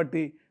ఉంది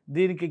కాబట్టి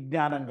దీనికి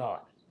జ్ఞానం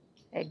కావాలి.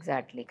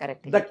 Exactly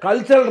correct. The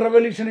cultural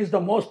revolution is the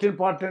most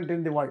important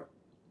in the world.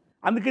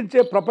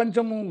 అందుకించే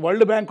ప్రపంచము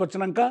వరల్డ్ బ్యాంక్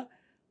వచ్చినాక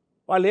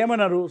వాళ్ళు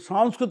ఏమన్నారు,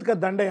 సాంస్కృతిక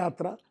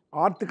దండయాత్ర,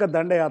 ఆర్థిక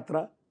దండయాత్ర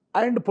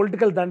అండ్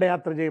పొలిటికల్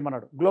దండయాత్ర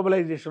చేయమన్నాడు.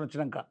 గ్లోబలైజేషన్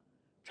వచ్చినాక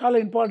చాలా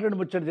ఇంపార్టెంట్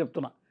ముచ్చట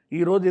చెప్తున్నా.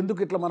 ఈరోజు ఎందుకు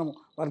ఇట్లా మనం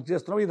వర్క్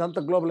చేస్తున్నాం, ఇదంతా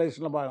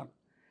గ్లోబలైజేషన్లో భాగం.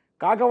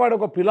 కాకవాడు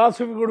ఒక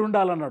ఫిలాసఫీ కూడా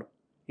ఉండాలన్నాడు.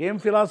 ఏం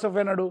ఫిలాసఫీ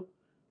అన్నాడు?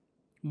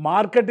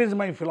 Market is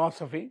my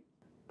philosophy,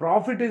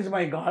 profit is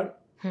my God,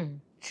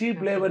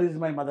 cheap labour is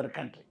my mother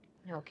country.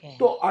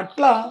 So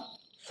అట్లా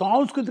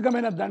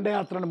సాంస్కృతికమైన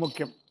దండయాత్రను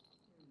ముఖ్యం.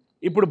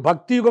 ఇప్పుడు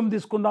భక్తి యుగం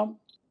తీసుకుందాం,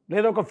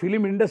 లేదా ఒక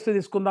ఫిలిం ఇండస్ట్రీ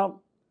తీసుకుందాం,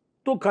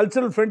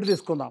 కల్చరల్ ఫ్రంట్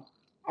తీసుకుందాం.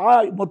 ఆ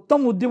మొత్తం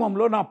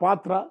ఉద్యమంలో నా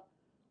పాత్ర,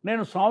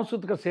 నేను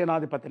సాంస్కృతిక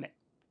సేనాధిపతినే,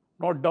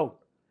 నో డౌట్.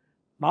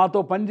 నాతో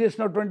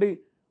పనిచేసినటువంటి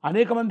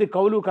అనేక మంది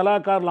కవులు,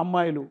 కళాకారుల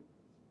అమ్మాయిలు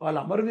వాళ్ళు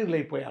అమరవీరులు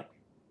అయిపోయారు.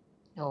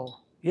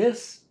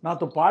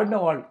 నాతో పాడిన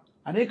వాళ్ళు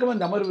అనేక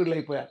మంది అమరవీరులు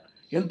అయిపోయారు.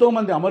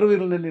 ఎంతోమంది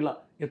అమరవీరులను ఇలా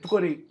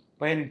ఎత్తుకొని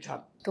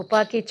పయనించాను.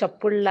 తుపాకీ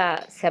చప్పుళ్ళ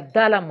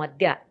శబ్దాల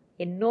మధ్య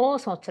ఎన్నో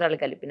సంవత్సరాలు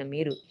కలిపిన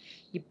మీరు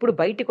ఇప్పుడు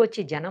బయటకు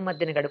వచ్చి జనం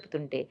మధ్యన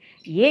గడుపుతుంటే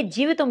ఏ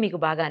జీవితం మీకు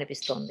బాగా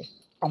అనిపిస్తోంది?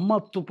 అమ్మ,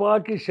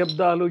 తుపాకీ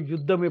శబ్దాలు,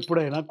 యుద్ధం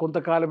ఎప్పుడైనా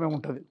కొంతకాలమే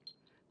ఉంటుంది.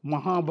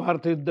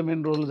 మహాభారత యుద్ధం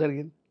ఎన్ని రోజులు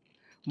జరిగింది?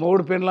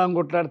 మొగుడు పెళ్ళాం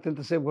కొట్లాడితే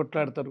ఎంతసేపు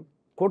కొట్లాడతారు?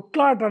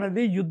 కొట్లాట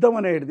అనేది, యుద్ధం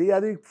అనేది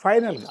అది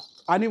ఫైనల్గా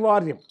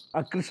అనివార్యం.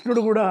 ఆ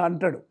కృష్ణుడు కూడా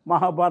అంటాడు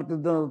మహాభారత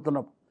యుద్ధం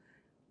అవుతున్నప్పుడు,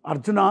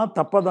 అర్జున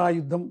తప్పదా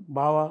యుద్ధం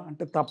బావా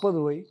అంటే తప్పదు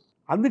పోయి.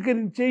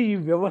 అందుకనించే ఈ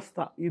వ్యవస్థ,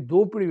 ఈ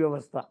దోపిడీ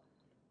వ్యవస్థ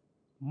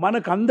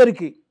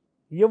మనకందరికీ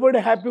ఎవడు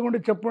హ్యాపీగా ఉంటే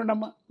చెప్పండి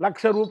అమ్మ.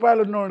 1,00,000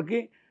 రూపాయలు ఉన్నవాడికి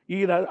ఈ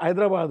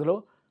హైదరాబాద్లో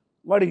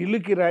వాడి ఇల్లు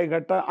కిరాయి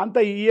గట్ట అంత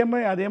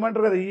ఈఎంఐ,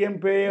 అదేమంటారు కదా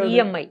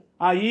ఈఎంఐ,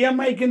 ఆ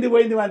ఈఎంఐ కింద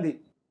పోయింది మంది.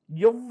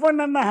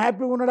 ఎవరినన్నా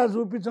హ్యాపీగా ఉన్నాడా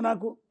చూపించు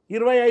నాకు.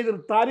 25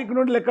 తారీఖు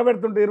నుండి లెక్క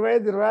పెడుతుంటే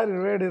 25, 26,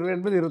 27,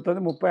 28,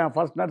 29, 30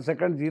 ఫస్ట్ నాట్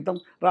సెకండ్ జీతం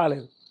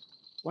రాలేదు.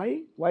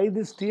 Why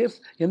this tears?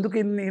 ఎందుకు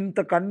ఇంత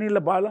కన్నీళ్ళ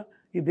బాధ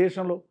ఈ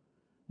దేశంలో?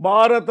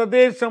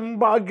 భారతదేశం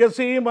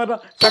భాగ్యసీమర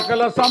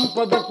సకల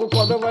సంపదకు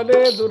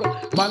కొదవలేదుర,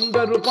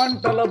 బంగారు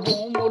పంటల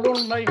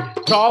భూములున్నాయి,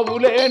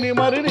 చావులేని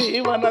మరిని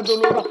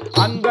వనదులురా,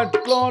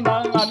 అంగట్లోన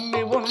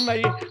అన్ని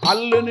ఉన్నాయి,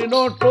 అల్లుని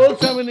నోట్లో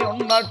చెవిని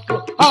ఉన్నట్లు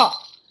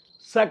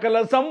సకల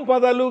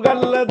సంపదలు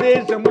గల్ల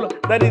దేశములు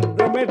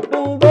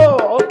దరిద్రమెట్టుందో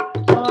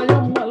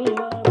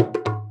మాయమ్మల్లా.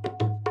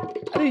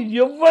 అది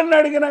ఎవరిని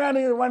అడిగినా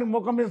కానీ వాని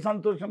ముఖం మీద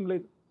సంతోషం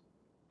లేదు.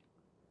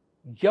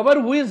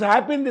 Who is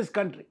happy in this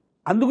country?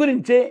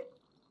 అందుగురించే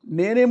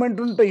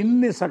నేనేమంటుంటే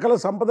ఇన్ని సకల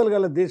సంపదలు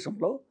గల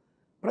దేశంలో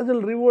ప్రజలు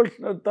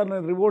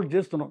రివోల్ట్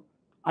చేస్తున్నాం,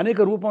 అనేక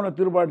రూపంలో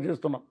తిరుగుబాటు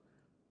చేస్తున్నాం.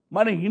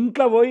 మన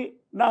ఇంట్లో పోయి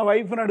నా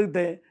వైఫ్ని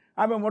అడిగితే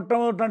ఆమె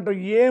మొట్టమొదటి అంటూ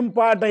ఏం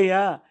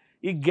పాటయ్యా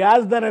ఈ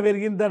గ్యాస్ ధర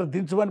పెరిగిన ధర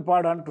దించమని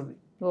పాడు అంటుంది.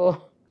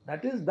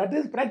 That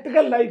is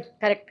practical life.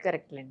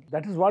 Correct.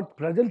 That is what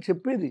ప్రజలు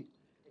చెప్పేది.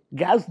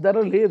 గ్యాస్ ధర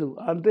లేదు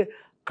అంటే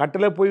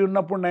కట్టెల పొయ్యి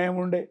ఉన్నప్పుడు నయం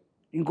ఉండే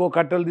ఇంకో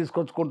కట్టెలు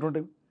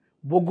తీసుకొచ్చుకుంటుండేవి,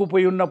 బొగ్గు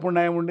పొయ్యి ఉన్నప్పుడు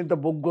నయం ఉండే ఇంత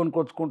బొగ్గు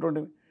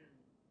కొనుక్కొచ్చుకుంటుండేవి,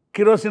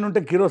 కిరోసిన్ ఉంటే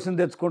కిరోసిన్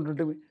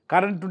తెచ్చుకుంటుంటేవి,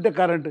 కరెంట్ ఉంటే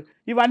కరెంటు,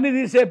 ఇవన్నీ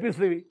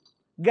తీసేపిస్తేవి,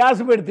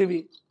 గ్యాస్ పెడితేవి.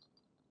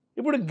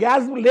 ఇప్పుడు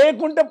గ్యాస్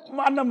లేకుంటే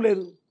అన్నం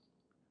లేదు.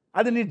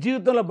 అది నీ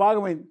జీవితంలో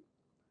భాగమైంది.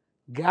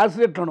 గ్యాస్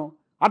ఎట్లనో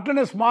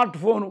అట్లనే స్మార్ట్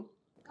ఫోను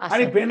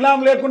అని పెన్లాం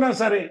లేకున్నా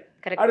సరే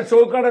అది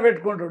చౌకాడ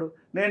పెట్టుకుంటాడు.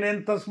 నేను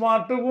ఎంత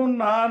స్మార్ట్గా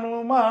ఉన్నాను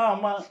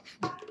మామ,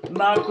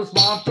 నాకు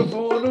స్మార్ట్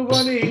ఫోను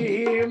కొని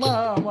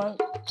మామ,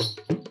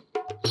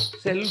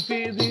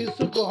 సెల్ఫీ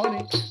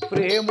తీసుకొని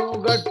ఫ్రేము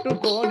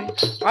కట్టుకొని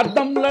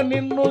అద్దంలో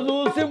నిన్ను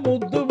చూసి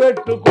ముద్దు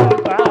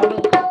పెట్టుకుంటాను,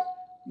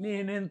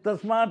 నేనెంత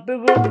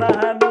స్మార్ట్గా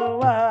ఉన్నాను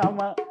మామ.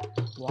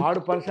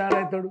 వాడు పరిశాన్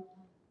అవుతాడు.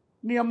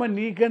 నీ అమ్మ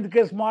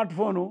నీకెందుకే స్మార్ట్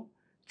ఫోను?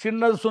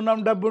 చిన్నది సున్నం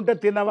డబ్బు ఉంటే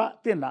తినవా?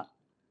 తిన్నా.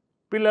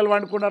 పిల్లలు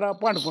పండుకున్నారా?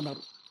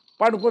 పండుకున్నారు.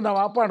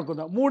 పండుకుందామా?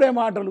 పండుకుందాం. 3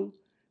 మాటలు.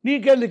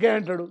 నీకెందుకే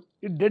అంటాడు.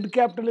 ఈ డెడ్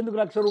క్యాపిటల్ ఎందుకు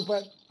 1,00,000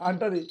 రూపాయలు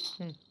అంటది.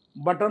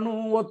 బటను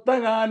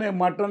వత్తగానే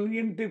మటన్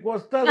ఇంటికి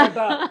వస్తుందట,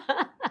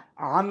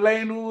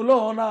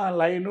 ఆన్లైనులోన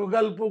లైను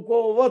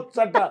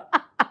కలుపుకోవచ్చట,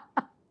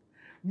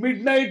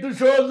 మిడ్ నైట్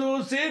షో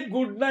చూసి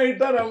గుడ్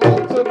నైట్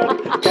అరవచ్చు,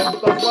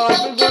 ఎంత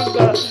స్మార్ట్గా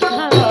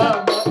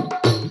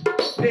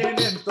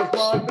నేనెంత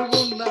స్మార్ట్గా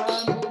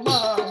ఉన్నాను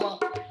మామ.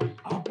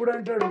 అప్పుడు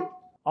అంటాడు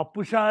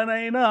అప్పు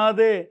షానైనా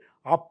అదే,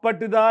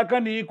 అప్పటిదాకా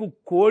నీకు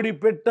కోడి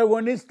పెట్ట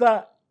కొనిస్తా,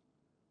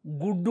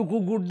 గుడ్డుకు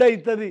గుడ్డ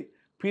అవుతుంది,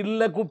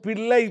 పిల్లకు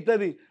పిల్ల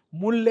అవుతుంది,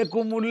 ముళ్ళకు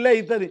ముళ్ళ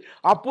అవుతుంది,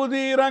 అప్పు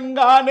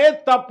తీరంగానే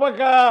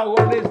తప్పక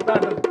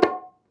కొనిస్తాడు.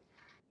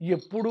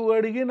 ఎప్పుడు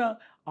అడిగినా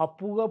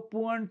అప్పు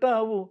గప్పు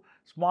అంటావు,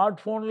 స్మార్ట్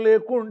ఫోన్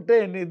లేకుంటే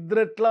నిద్ర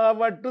ఎట్లా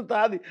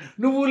పట్టుతుంది,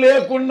 నువ్వు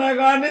లేకున్నా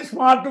కానీ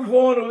స్మార్ట్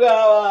ఫోన్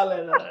కావాలి.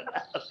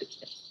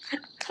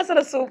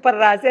 అసలు సూపర్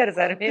రాశారు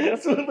సార్ మీరు.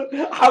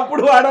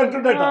 అప్పుడు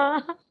వాడంటున్నట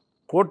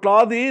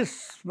కోట్లాది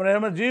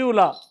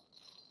శ్రమజీవుల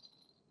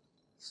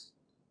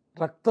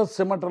రక్త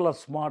చెమటల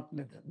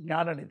స్మార్ట్నిది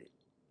జ్ఞాననిది.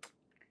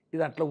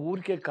 ఇది అట్లా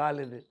ఊరికే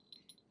కాలేదు.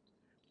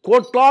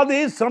 కోట్లాది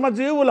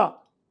శ్రమజీవుల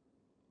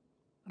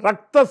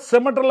రక్త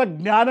చెమటల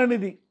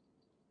జ్ఞాననిది,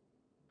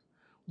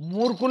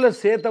 మూర్ఖుల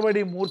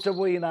సేతబడి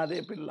మూర్చబోయినాదే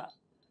పిల్ల,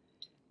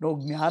 నువ్వు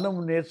జ్ఞానం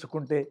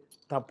నేర్చుకుంటే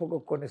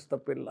తప్పక కొనిస్తా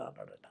పిల్ల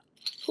అన్నాడట.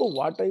 So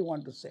what I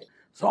want to say,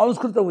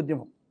 సాంస్కృత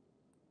ఉద్యమం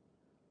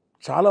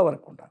చాలా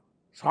వరకు ఉంటాను,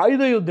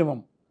 సాయుధ ఉద్యమం.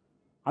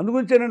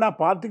 అందుగురించే నేను ఆ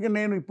పార్టీకి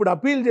నేను ఇప్పుడు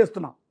అపీల్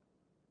చేస్తున్నా,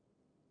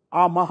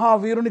 ఆ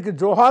మహావీరునికి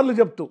జోహార్లు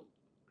చెప్తూ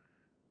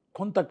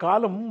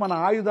కొంతకాలం మన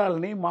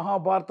ఆయుధాలని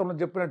మహాభారతంలో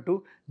చెప్పినట్టు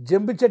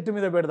జంబి చెట్టు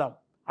మీద పెడదాం.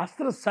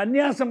 అస్త్ర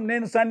సన్యాసం,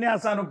 నేను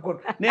సన్యాసాన్ని ఒప్పుకోను,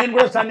 నేను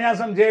కూడా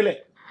సన్యాసం చేయలే.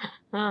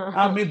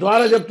 మీ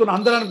ద్వారా చెప్తున్నా,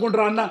 అందరూ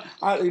అనుకుంటారు అన్న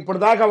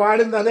ఇప్పటిదాకా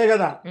వాడింది అదే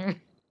కదా.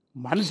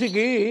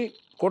 మనిషికి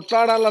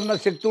కొట్లాడాలన్న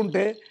శక్తి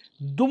ఉంటే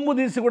దుమ్ము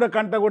తీసి కూడా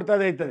కంట కొడితే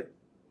అది అవుతుంది.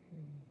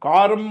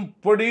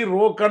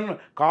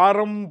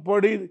 కారం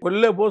పొడి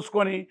కొల్లె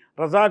పోసుకొని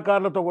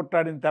రజాకారులతో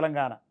కొట్లాడింది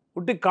తెలంగాణ.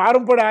 ఉట్టి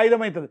కారం పొడి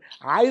ఆయుధం అవుతుంది.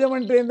 ఆయుధం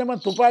అంటే ఏందమ్మా?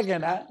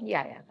 తుపాకేనా?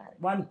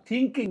 వాని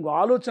థింకింగ్,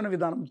 ఆలోచన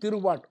విధానం,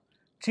 తిరుగుబాటు,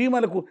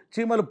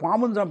 చీమలు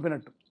పామును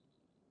చంపినట్టు.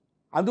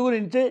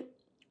 అందుగురించే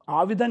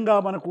ఆ విధంగా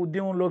మనకు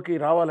ఉద్యమంలోకి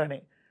రావాలని,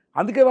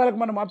 అందుకే వాళ్ళకి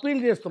మనం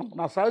అపీల్ చేస్తున్నాం.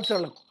 నా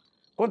సహచరులకు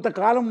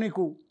కొంతకాలం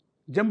నీకు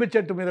జంబి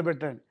చెట్టు మీద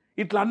పెట్టండి,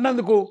 ఇట్లా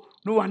అన్నందుకు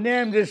నువ్వు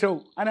అన్యాయం చేసావు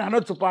అని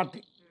అనొచ్చు పార్టీ.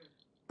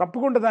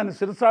 తప్పకుండా దాన్ని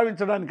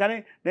శిరసావించడానికని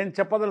నేను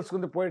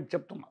చెప్పదలుచుకుంది పాయింట్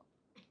చెప్తున్నా.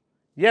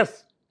 ఎస్,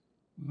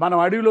 మనం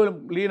అడవిలో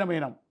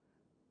లీనమైనాం,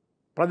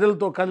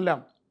 ప్రజలతో కదిలాం,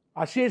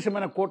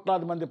 అశేషమైన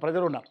కోట్లాది మంది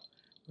ప్రజలు ఉన్నారు,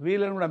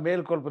 వీళ్ళని కూడా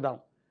మేల్కొల్పుదాం.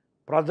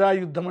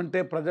 ప్రజాయుద్ధం అంటే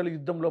ప్రజల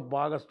యుద్ధంలో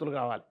భాగస్తులు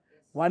కావాలి.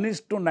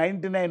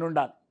 1:99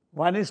 ఉండాలి.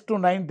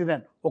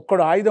 1:99.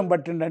 ఒక్కడు ఆయుధం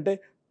పట్టిండంటే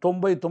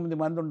 99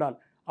 మంది ఉండాలి.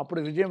 అప్పుడు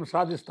విజయం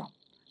సాధిస్తాం.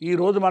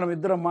 ఈరోజు మనం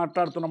ఇద్దరం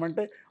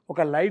మాట్లాడుతున్నామంటే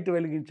ఒక లైట్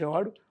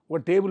వెలిగించేవాడు, ఒక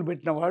టేబుల్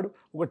పెట్టినవాడు,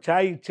 ఒక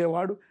ఛాయ్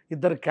ఇచ్చేవాడు,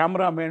 ఇద్దరు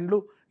కెమెరామెన్లు,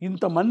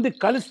 ఇంతమంది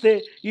కలిస్తే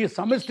ఈ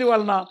సమష్టి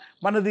వలన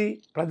మనది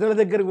ప్రజల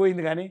దగ్గరికి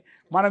పోయింది. కానీ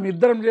మనం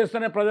ఇద్దరం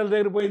చేస్తేనే ప్రజల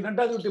దగ్గరికి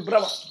పోయిందంటే అది ఒకటి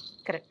భ్రమ.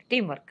 Correct,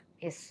 team work.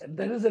 Yes,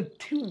 that is a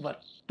team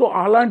work. So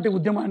అలాంటి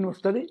ఉద్యమాన్ని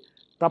వస్తుంది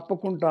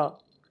తప్పకుండా.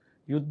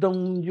 యుద్ధం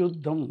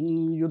యుద్ధం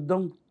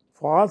యుద్ధం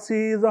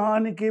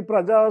ఫాసిజానికి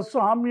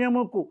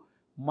ప్రజాస్వామ్యముకు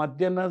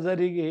మధ్యన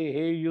జరిగే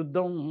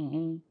యుద్ధం.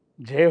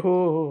 జయ హో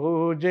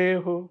జయ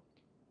హో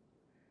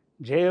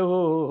జయ హో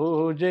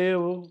జయ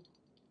హో.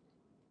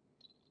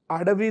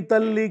 అడవి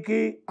తల్లికి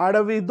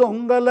అడవి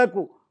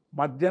దొంగలకు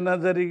మధ్యన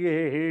జరిగే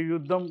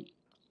యుద్ధం.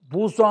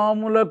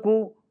 భూస్వాములకు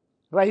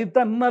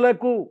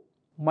రైతన్నలకు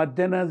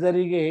మధ్యన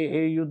జరిగే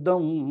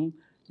యుద్ధం.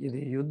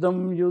 ఇది యుద్ధం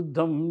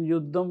యుద్ధం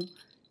యుద్ధం.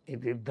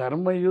 ఇది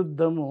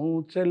ధర్మయుద్ధము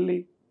చెల్లి,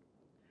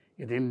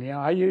 ఇది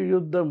న్యాయ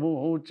యుద్ధము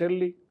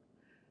చెల్లి.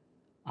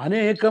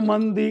 అనేక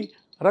మంది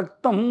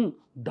రక్తం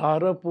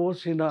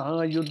ధారపోసిన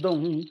యుద్ధం.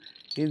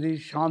 ఇది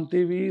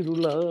శాంతి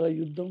వీరుల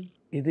యుద్ధం.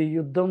 ఇది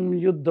యుద్ధం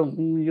యుద్ధం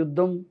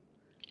యుద్ధం.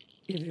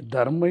 ఇది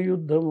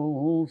ధర్మయుద్ధము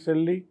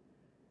చెల్లి,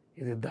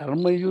 ఇది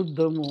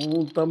ధర్మయుద్ధము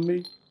తమ్మి.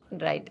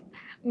 రైట్.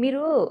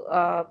 మీరు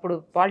ఇప్పుడు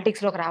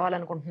పాలిటిక్స్లోకి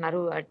రావాలనుకుంటున్నారు,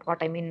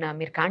 వాట్ ఐ మీన్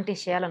మీరు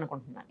కాంటెస్ట్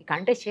చేయాలనుకుంటున్నారు. ఈ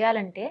కాంటెస్ట్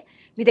చేయాలంటే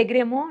మీ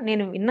దగ్గరేమో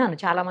నేను విన్నాను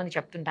చాలామంది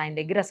చెప్తుంటే ఆయన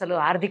దగ్గర అసలు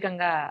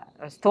ఆర్థికంగా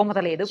స్తోమత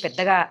లేదు,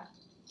 పెద్దగా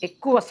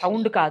ఎక్కువ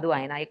సౌండ్ కాదు,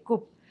 ఆయన ఎక్కువ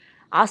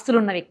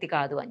ఆస్తులున్న వ్యక్తి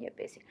కాదు అని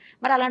చెప్పేసి.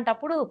 మరి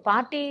అలాంటప్పుడు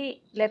పార్టీ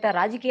లేదా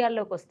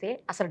రాజకీయాల్లోకి వస్తే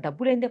అసలు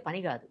డబ్బు లేనిదే పని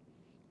కాదు.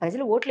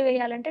 ప్రజలు ఓట్లు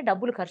వేయాలంటే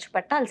డబ్బులు ఖర్చు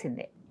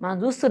పెట్టాల్సిందే. మనం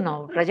చూస్తున్నాం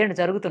ప్రజెంట్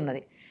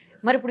జరుగుతున్నది.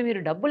 మరి ఇప్పుడు మీరు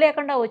డబ్బు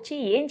లేకుండా వచ్చి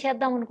ఏం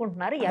చేద్దాం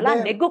అనుకుంటున్నారు, ఎలా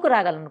నెగ్గుకు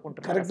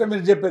రాగాలనుకుంటున్నారు? కరెక్ట్గా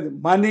మీరు చెప్పేది.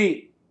 మనీ,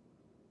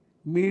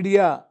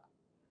 మీడియా,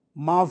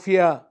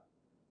 మాఫియా,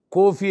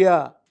 కోఫియా,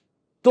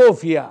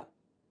 తోఫియా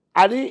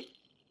అది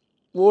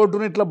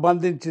ఓటుని ఇట్లా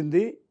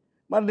బంధించింది.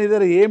 మరి నీ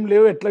దగ్గర ఏం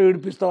లేవు, ఎట్లా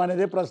విడిపిస్తావు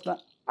అనేదే ప్రశ్న.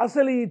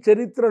 అసలు ఈ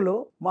చరిత్రలో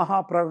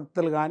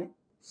మహాప్రవక్తలు కానీ,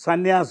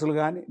 సన్యాసులు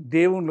కానీ,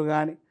 దేవుళ్ళు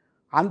కానీ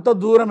అంత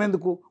దూరం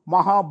ఎందుకు?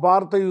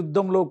 మహాభారత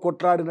యుద్ధంలో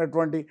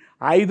కొట్లాడినటువంటి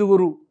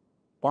 5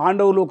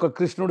 పాండవులు, ఒక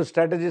కృష్ణుడు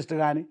స్ట్రాటజిస్ట్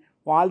కానీ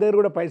వాళ్ళ దగ్గర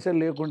కూడా పైసలు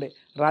లేకుండే,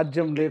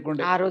 రాజ్యం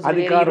లేకుండే,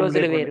 అధికారం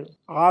లేకుండే.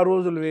 ఆ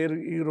రోజులు వేరు,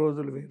 ఈ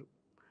రోజులు వేరు.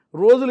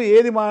 రోజులు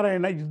ఏది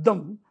మారైనా యుద్ధం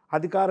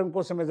అధికారం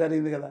కోసమే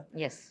జరిగింది కదా.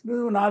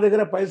 నువ్వు నా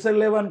దగ్గర పైసలు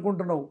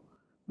లేవనుకుంటున్నావు,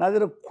 నా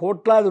దగ్గర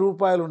కోట్లాది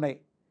రూపాయలు ఉన్నాయి.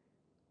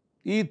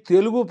 ఈ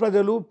తెలుగు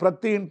ప్రజలు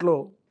ప్రతి ఇంట్లో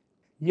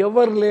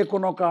ఎవరు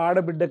లేకున్న ఒక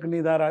ఆడబిడ్డకు నీ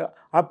ద్వారా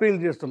అప్పీల్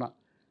చేస్తున్నా.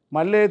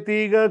 మల్లె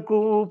తీగకు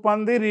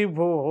పందిరి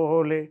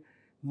పోలే,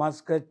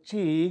 మస్క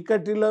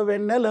చీకటిలో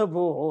వెన్నెల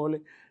పోలే,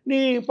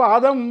 నీ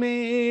పాదం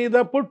మీద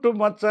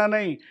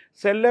పుట్టుమచ్చనై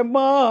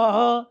సెల్లెమ్మా,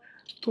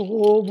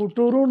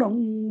 తోబుట్టు రుణం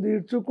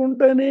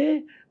తీర్చుకుంటేనే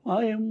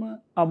మాయమ్మ.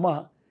 అమ్మ,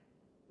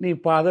 నీ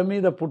పాదం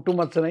మీద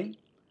పుట్టుమచ్చనై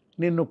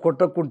నిన్ను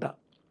కొట్టకుండా,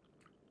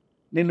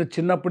 నిన్ను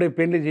చిన్నప్పుడే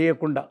పెళ్లి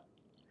చేయకుండా,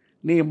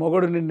 నీ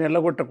మొగడు నిన్ను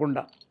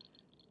ఎల్లగొట్టకుండా,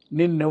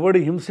 నిన్నెవడు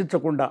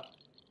హింసించకుండా,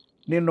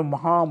 నిన్ను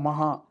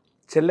మహా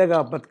చెల్లెగా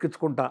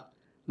బతికించుకుంటా,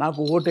 నాకు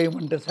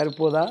ఓటేయమంటే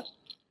సరిపోదా?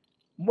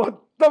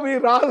 మొత్తం ఈ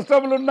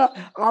రాష్ట్రంలో ఉన్న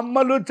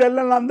అమ్మలు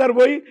చెల్లెళ్ళు అందరు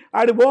పోయి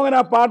ఆడి పోగా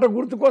నా పాట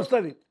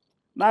గుర్తుకొస్తుంది,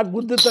 నాకు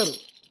గుద్దుతారు.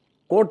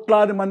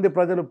 కోట్లాది మంది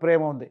ప్రజలు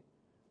ప్రేమ ఉంది.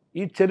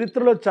 ఈ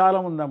చరిత్రలో చాలా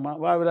ఉందమ్మ.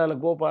 వావిలాల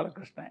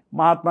గోపాలకృష్ణ,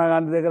 మహాత్మా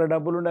గాంధీ దగ్గర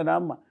డబ్బులుండేనా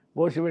అమ్మ,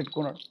 బోసి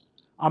పెట్టుకున్నాడు.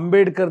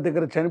 అంబేద్కర్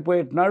దగ్గర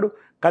చనిపోయేట్టున్నాడు,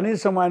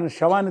 కనీసం ఆయన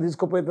శవాన్ని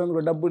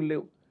తీసుకుపోయేందుకు డబ్బులు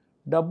లేవు.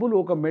 డబ్బులు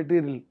ఒక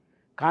మెటీరియల్,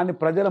 కానీ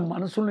ప్రజల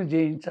మనసుల్ని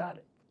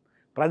జయించాలి,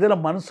 ప్రజల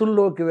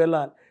మనసుల్లోకి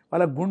వెళ్ళాలి,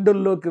 వాళ్ళ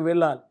గుండెల్లోకి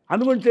వెళ్ళాలి.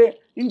 అందుగురించే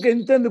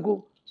ఇంకెంతెందుకు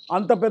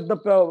అంత పెద్ద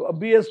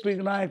బిఎస్పీ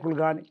నాయకులు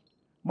కానీ,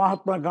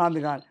 మహాత్మా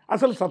గాంధీ కానీ,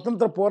 అసలు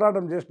స్వతంత్ర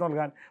పోరాటం చేసిన వాళ్ళు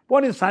కానీ,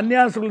 పోనీ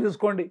సన్యాసులు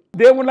తీసుకోండి,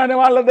 దేవుళ్ళు అనే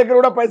వాళ్ళ దగ్గర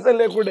కూడా పైసలు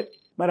లేకుండే.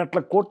 మరి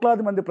అట్లా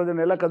కోట్లాది మంది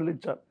ప్రజలను ఎలా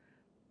కదిలించారు?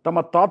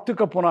 తమ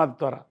తాత్విక పునాది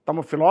ద్వారా,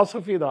 తమ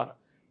ఫిలాసఫీ ద్వారా.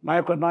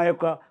 నా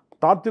యొక్క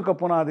తాత్విక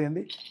పునాది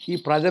ఏంది? ఈ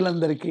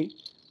ప్రజలందరికీ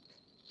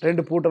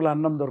 2 పూటల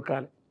అన్నం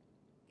దొరకాలి,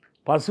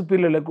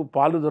 పసిపిల్లలకు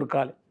పాలు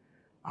దొరకాలి,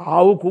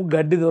 ఆవుకు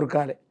గడ్డి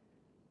దొరకాలి,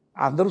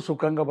 అందరూ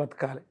సుఖంగా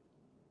బతకాలి.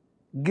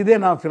 గిదే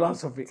నా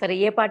ఫిలాసఫీ. సరే,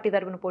 ఏ పార్టీ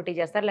తరపున పోటీ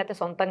చేస్తారు, లేకపోతే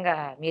సొంతంగా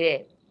మీరే?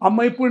 అమ్మ,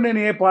 ఇప్పుడు నేను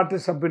ఏ పార్టీ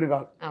సభ్యుని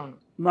కాదు. అవును,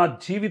 నా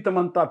జీవితం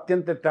అంతా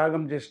అత్యంత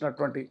త్యాగం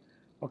చేసినటువంటి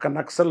ఒక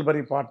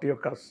నక్సల్బరీ పార్టీ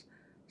యొక్క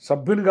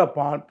సభ్యునిగా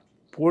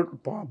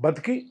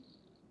బతికి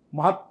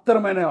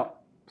మహత్తరమైన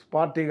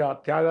పార్టీగా,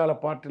 త్యాగాల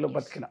పార్టీలో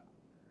బతికిన,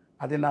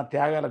 అది నా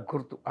త్యాగాల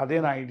గుర్తు, అదే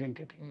నా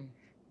ఐడెంటిటీ.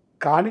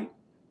 కానీ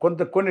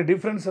కొన్ని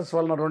డిఫరెన్సెస్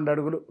వలన 2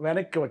 అడుగులు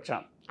వెనక్కి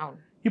వచ్చాను.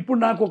 ఇప్పుడు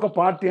నాకు ఒక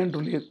పార్టీ అంటూ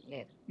లేదు,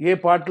 ఏ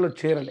పార్టీలో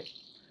చేరలే.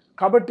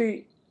 కాబట్టి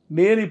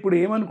నేను ఇప్పుడు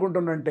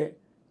ఏమనుకుంటున్నంటే,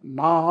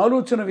 నా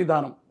ఆలోచన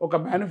విధానం ఒక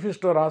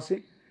మేనిఫెస్టో రాసి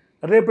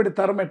రేపటి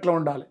తరం ఎట్లా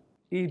ఉండాలి,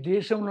 ఈ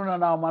దేశంలో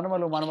నా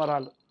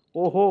మనమరాలు,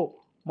 ఓహో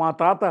మా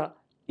తాత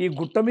ఈ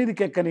గుట్ట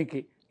మీదకి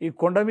ఎక్కనీకి, ఈ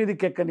కొండ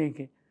మీదకి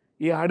ఎక్కనీకి,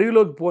 ఈ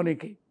అడవిలోకి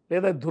పోనీకి,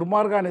 లేదా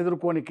దుర్మార్గాన్ని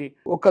ఎదుర్కోనికి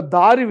ఒక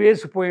దారి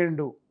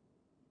వేసిపోయిండు.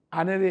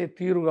 అనేది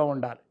తీరుగా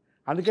ఉండాలి.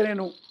 అందుకే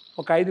నేను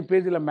ఒక 5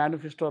 పేజీల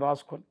మేనిఫెస్టో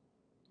రాసుకొని,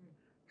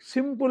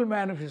 సింపుల్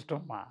మేనిఫెస్టో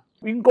అమ్మా.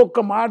 ఇంకొక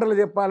మాటలు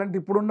చెప్పాలంటే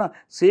ఇప్పుడున్న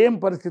సేమ్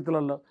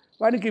పరిస్థితులలో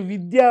వానికి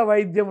విద్యా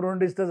వైద్యం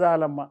 2 ఇస్తే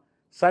చాలమ్మా,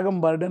 సగం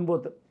బర్డెన్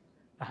పోతుంది.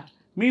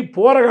 మీ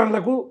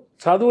పోరగాళ్ళకు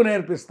చదువు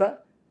నేర్పిస్తా,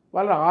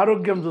 వాళ్ళ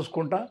ఆరోగ్యం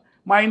చూసుకుంటా,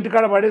 మా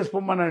ఇంటికాడ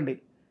పడేసిపోమ్మనండి.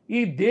 ఈ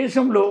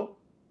దేశంలో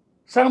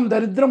సగం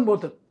దరిద్రం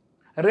పోతుంది.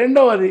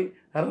 రెండవది,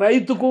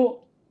 రైతుకు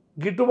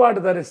గిట్టుబాటు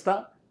ధరిస్తా,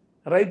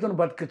 రైతును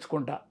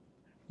బతికించుకుంటా.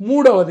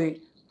 మూడవది,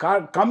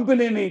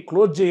 కంపెనీని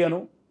క్లోజ్ చేయను,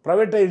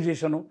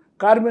 ప్రైవేటైజేషను,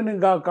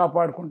 కార్మికంగా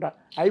కాపాడుకుంటా.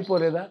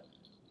 అయిపోలేదా?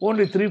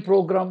 Only 3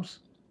 programmes.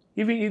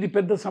 ఇది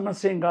పెద్ద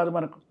సమస్య ఏం కాదు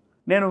మనకు.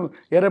 నేను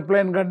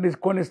ఏరోప్లేన్ గడ్డి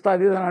కొనిస్తా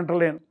అది అని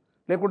అంటలేను,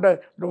 లేకుంటే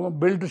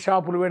బెల్ట్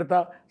షాపులు పెడతా,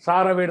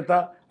 సారా పెడతా,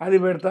 అది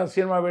పెడతా,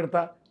 సినిమా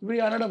పెడతా, ఇవి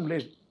అనడం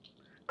లేదు.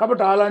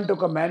 కాబట్టి అలాంటి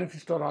ఒక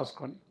మేనిఫెస్టో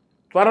రాసుకొని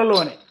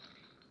త్వరలోనే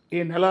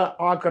ఈ నెల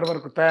ఆఖరి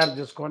వరకు తయారు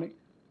చేసుకొని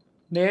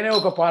నేనే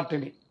ఒక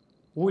పార్టీని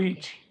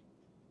ఊహించి,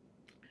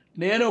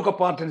 నేనే ఒక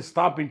పార్టీని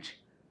స్థాపించి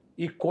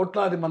ఈ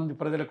కోట్లాది మంది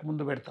ప్రజలకు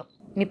ముందు పెడతాం.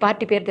 మీ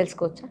పార్టీ పేరు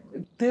తెలుసుకోవచ్చా?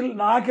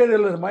 నాకే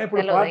తెలియదు మా.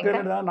 ఇప్పుడు పార్టీ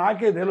అనేది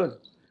నాకే తెలియదు.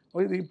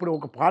 ఇప్పుడు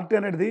ఒక పార్టీ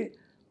అనేది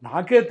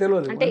నాకే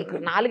తెలియదు. అంటే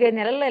 4-5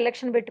 నెలల్లో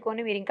ఎలక్షన్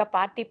పెట్టుకొని మీరు ఇంకా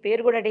పార్టీ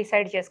పేరు కూడా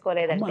డిసైడ్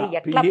చేసుకోలేదండి.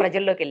 ఎట్లా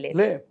ప్రజల్లోకి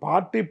వెళ్ళేది?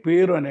 పార్టీ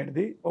పేరు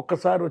అనేది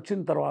ఒక్కసారి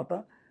వచ్చిన తర్వాత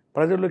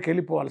ప్రజల్లోకి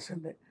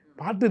వెళ్ళిపోవాల్సిందే.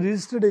 పార్టీ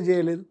రిజిస్టర్డే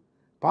చేయలేదు,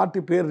 పార్టీ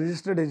పేరు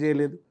రిజిస్టర్డే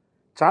చేయలేదు.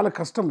 చాలా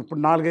కష్టం.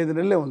 ఇప్పుడు 4-5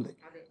 నెలలే ఉంది.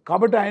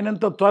 కాబట్టి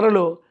అయినంత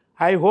త్వరలో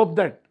I hope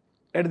that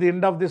at the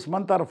end of this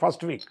month or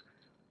first week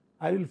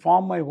I will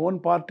form my own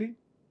party,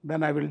 then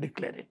I will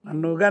declare it.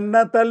 నన్ను గన్న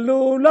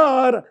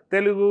తల్లులార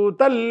తెలుగు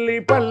తల్లి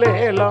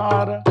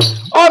పల్లెలార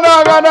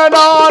అనగన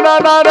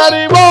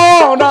నాననరివో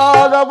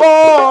నాగవో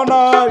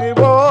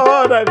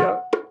నాగివోరగ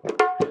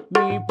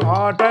నీ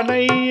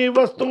పాటనై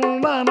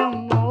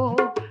వస్తున్నానమ్మో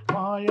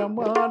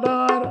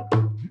మాయమాలార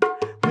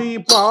నీ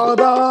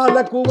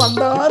పాదాలకు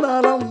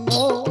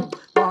వందనాలమ్మో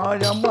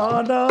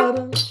మాయమాలార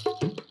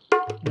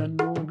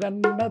నన్ను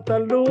గన్న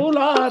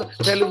తల్లులార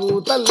తెలుగు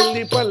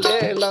తల్లి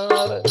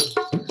పల్లెలార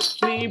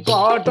నీ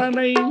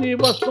పాటనై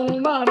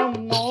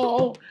వస్తున్నానమ్మో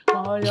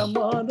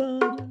మాయమాలార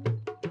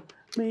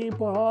నీ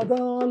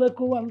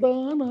పాదాలకు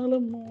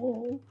వందనాలమ్మో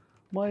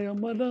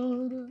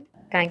మాయమాలార.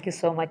 థ్యాంక్ యూ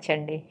సో మచ్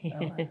అండి.